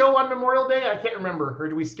do a show on Memorial Day? I can't remember. Or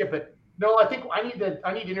do we skip it? No, I think I need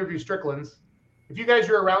to interview Strickland's. If you guys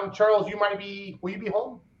are around, Charles, will you be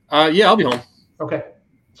home? Yeah, I'll be home. Okay.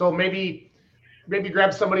 So maybe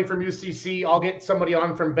grab somebody from UCC. I'll get somebody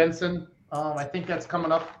on from Benson. I think that's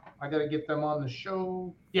coming up. I got to get them on the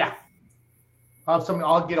show. Yeah.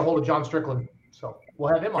 I'll get a hold of John Strickland. So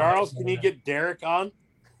we'll have him on. Charles, can you get Derek on?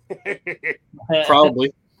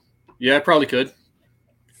 Probably. Yeah, I probably could.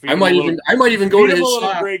 I might even go to his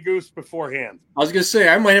shop. Grey Goose beforehand. I was gonna say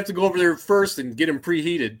I might have to go over there first and get him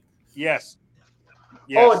preheated. Yes.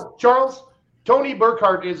 Oh, and Charles, Tony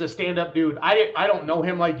Burkhart is a stand-up dude. I don't know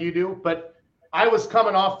him like you do, but I was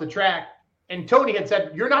coming off the track, and Tony had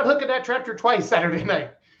said, "You're not hooking that tractor twice Saturday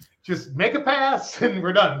night. Just make a pass, and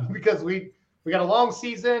we're done." Because we got a long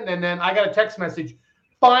season, and then I got a text message,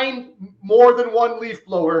 find more than one leaf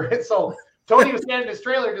blower. And so Tony was standing in his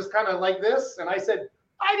trailer just kind of like this, and I said,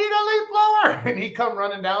 "I need a leaf blower," and he come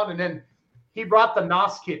running down, and then he brought the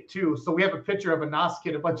NOS kit too. So we have a picture of a NOS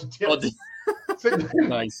kit, a bunch of tips.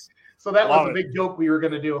 Nice. So that was a big joke we were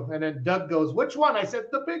going to do. And then Doug goes, "Which one?" I said,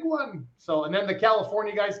 "The big one." So, and then the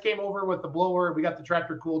California guys came over with the blower. We got the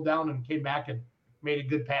tractor cooled down and came back and made a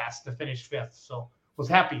good pass to finish 5th. So was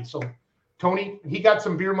happy. So Tony, he got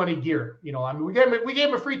some beer money gear. You know, I mean, we gave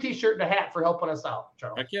him a free T-shirt and a hat for helping us out,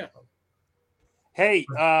 Charles. Heck yeah. Hey,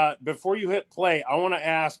 before you hit play, I want to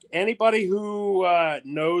ask anybody who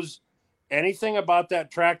knows anything about that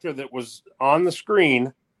tractor that was on the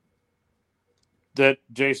screen that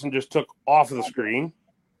Jason just took off of the screen.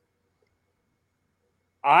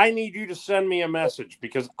 I need you to send me a message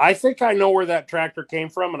because I think I know where that tractor came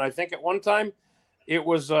from. And I think at one time it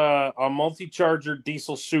was a multi-charger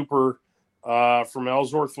diesel super from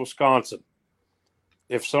Ellsworth, Wisconsin.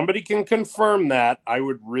 If somebody can confirm that, I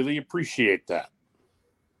would really appreciate that.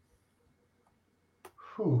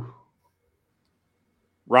 Whew.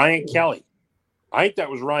 Ryan Kelly. I think that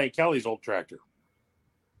was Ryan Kelly's old tractor.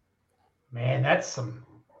 Man, that's some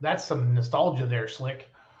nostalgia there, Slick.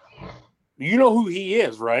 You know who he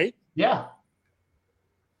is, right? Yeah.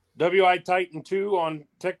 WI Titan 2 on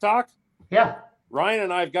TikTok? Yeah. Ryan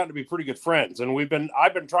and I have gotten to be pretty good friends, and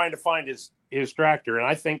I've been trying to find his tractor, and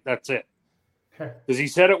I think that's it. Okay. Because he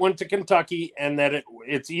said it went to Kentucky and that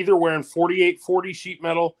it's either wearing 4840 sheet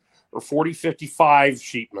metal or 4055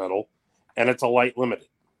 sheet metal, and it's a light limited.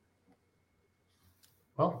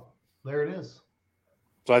 Well, there it is.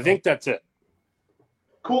 So I think that's it.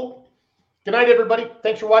 Cool. Good night, everybody.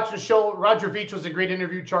 Thanks for watching the show. Roger Veach was a great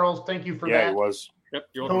interview. Charles, thank you for that. Yeah, he was. Yep.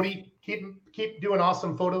 Tony, keep doing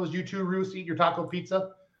awesome photos. You too, Roos. Eat your taco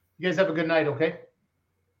pizza. You guys have a good night, okay?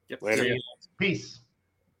 Yep. Later. Peace.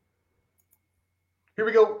 Here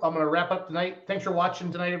we go. I'm going to wrap up tonight. Thanks for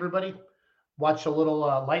watching tonight, everybody. Watch a little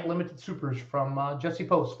light limited supers from Jesse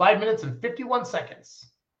Post. 5 minutes and 51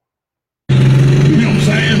 seconds. You know what I'm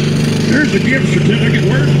saying? There's a gift certificate.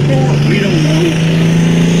 Where's it for? We don't know.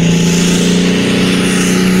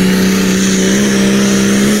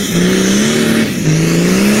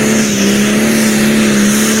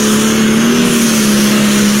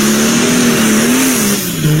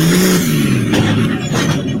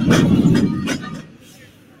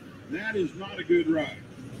 That is not a good ride.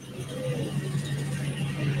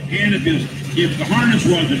 And if the harness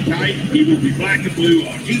wasn't tight, he will be black and blue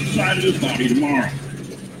on each side of his body tomorrow.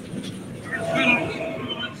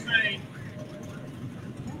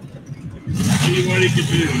 See what he can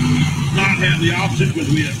do. Not have the opposite with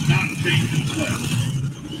width, not change his clutch.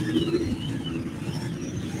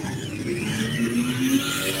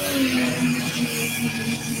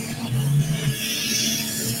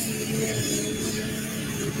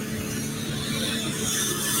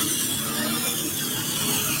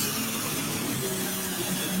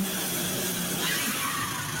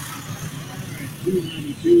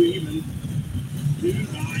 $292 even.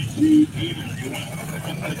 $292 even.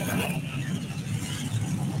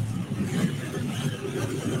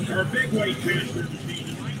 Our big weight transfer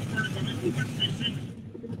machine.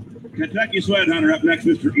 Kentucky Sled Hunter up next,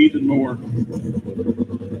 Mr. Ethan Moore.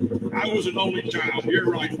 I was an only child. You're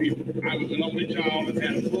right, people. I was an only child that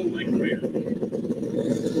had a full-length beard.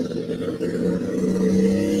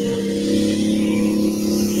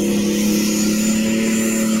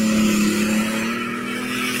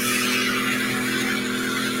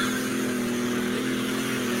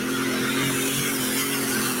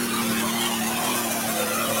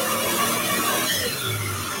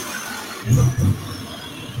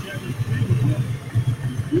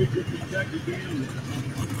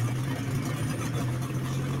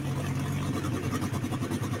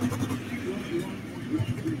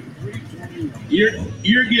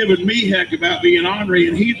 You're giving me heck about being ornery,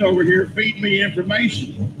 and he's over here feeding me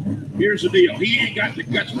information. Here's the deal. He ain't got the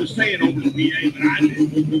guts to say it over the VA, but I did.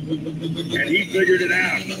 And he figured it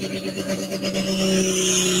out.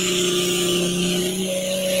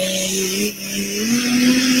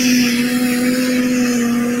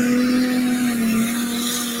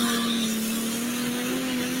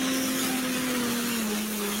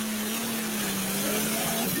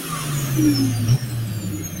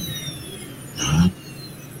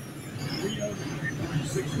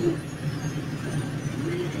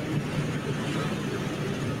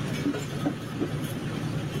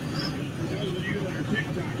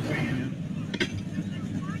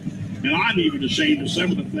 And I'm even ashamed of some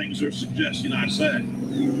of the things they're suggesting I said.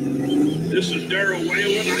 This is Darrell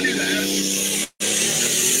Whalen. I knew that.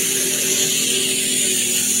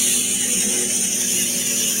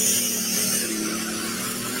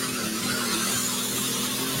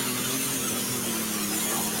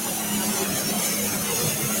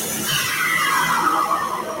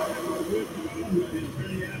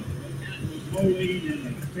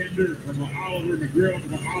 From Oliver, McGrill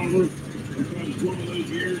from Oliver, because it's one of those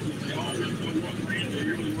years that they all didn't know what brand they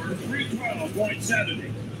really were.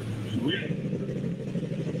 312.70.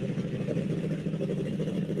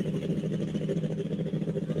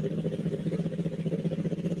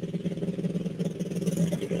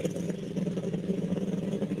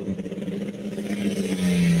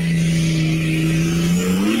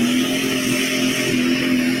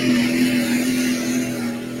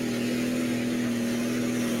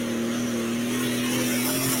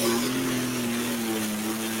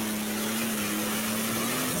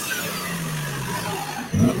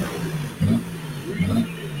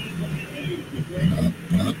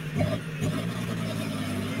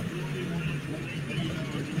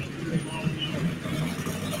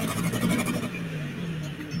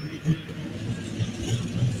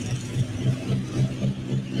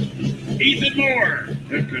 Ethan Moore,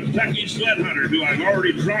 the Kentucky sled hunter, who I've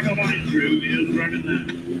already drawn a line through, is running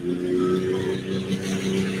that.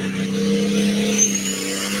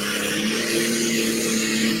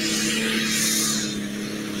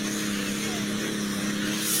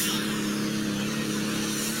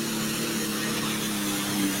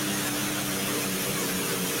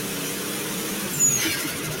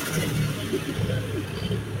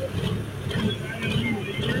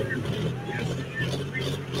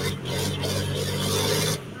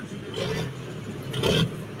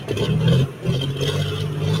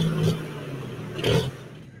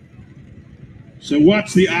 So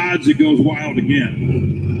what's the odds it goes wild again?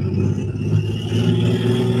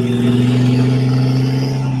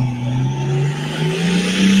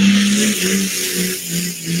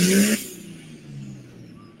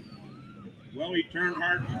 Well, he turned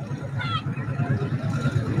hard.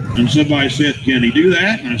 And somebody said, can he do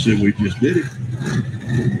that? And I said, we just did it.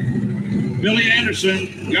 Billy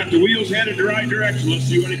Anderson got the wheels headed the right direction. Let's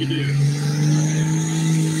see what he can do.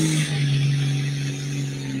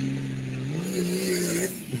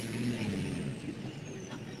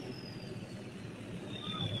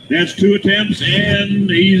 That's 2 attempts, and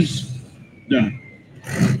he's done.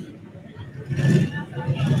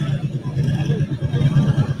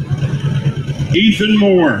 Ethan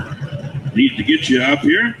Moore needs to get you up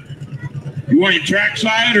here. You want your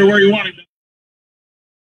trackside or where you want him to?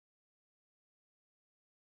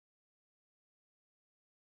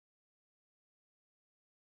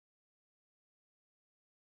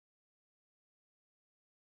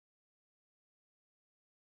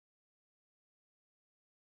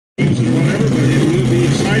 Whatever, but it will be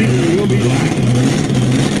exciting and it will be loud.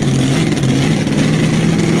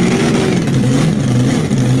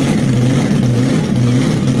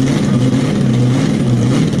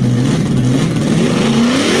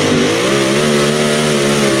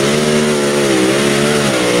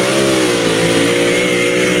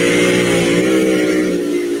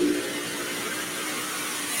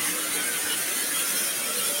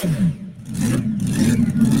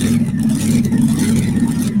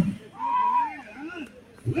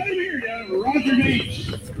 Let him hear you, Roger.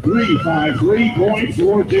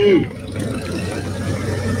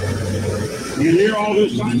 353.42. You hear all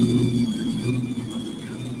this time?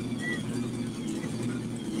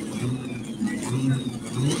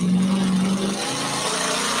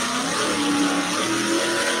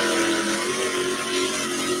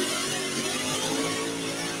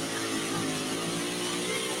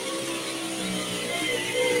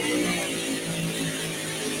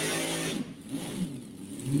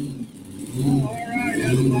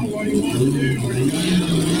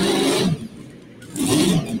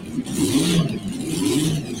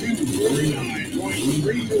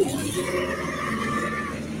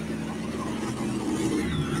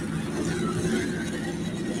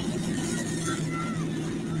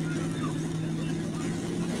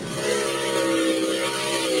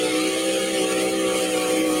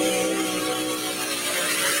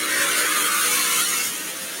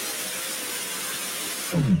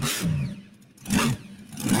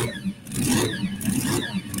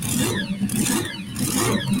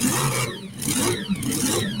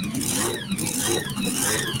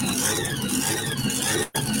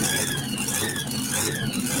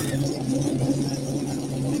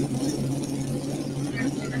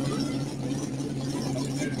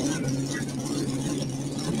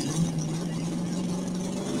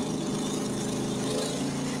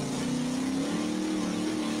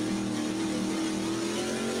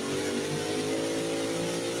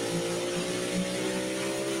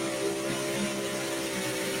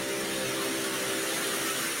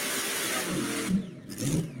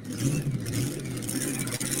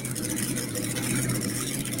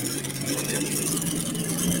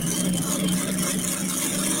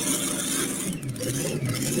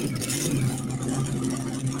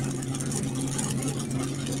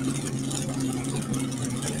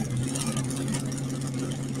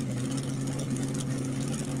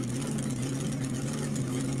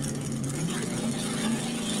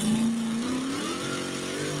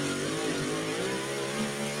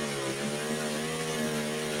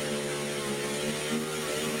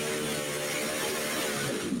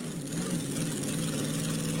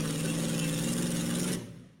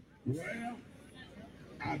 Well,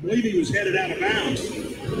 I believe he was headed out of bounds.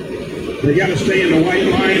 They got to stay in the white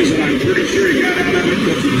lines, and I'm pretty sure he got out of it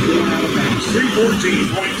because he was going out of bounds.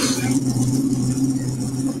 314.7.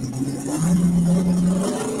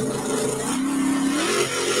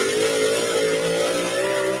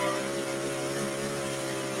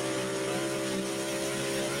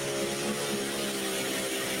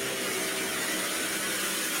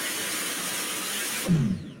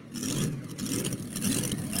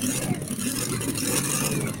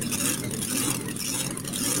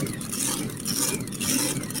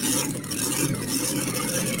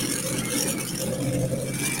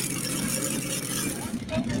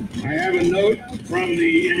 I have a note from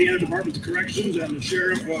the Indiana Department of Corrections and the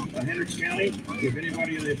Sheriff of Hendricks County. If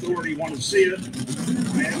anybody in the authority wants to see it,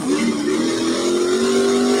 I have a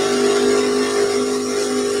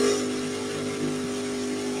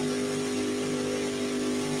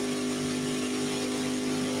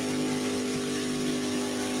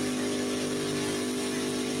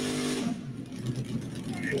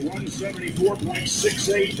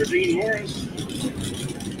 174.68 for Dean Morris.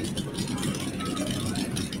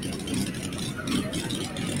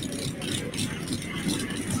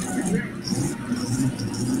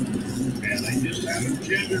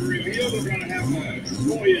 Gender reveal. We're going to have a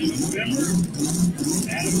boy in November.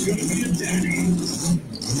 Adam's going to be a daddy.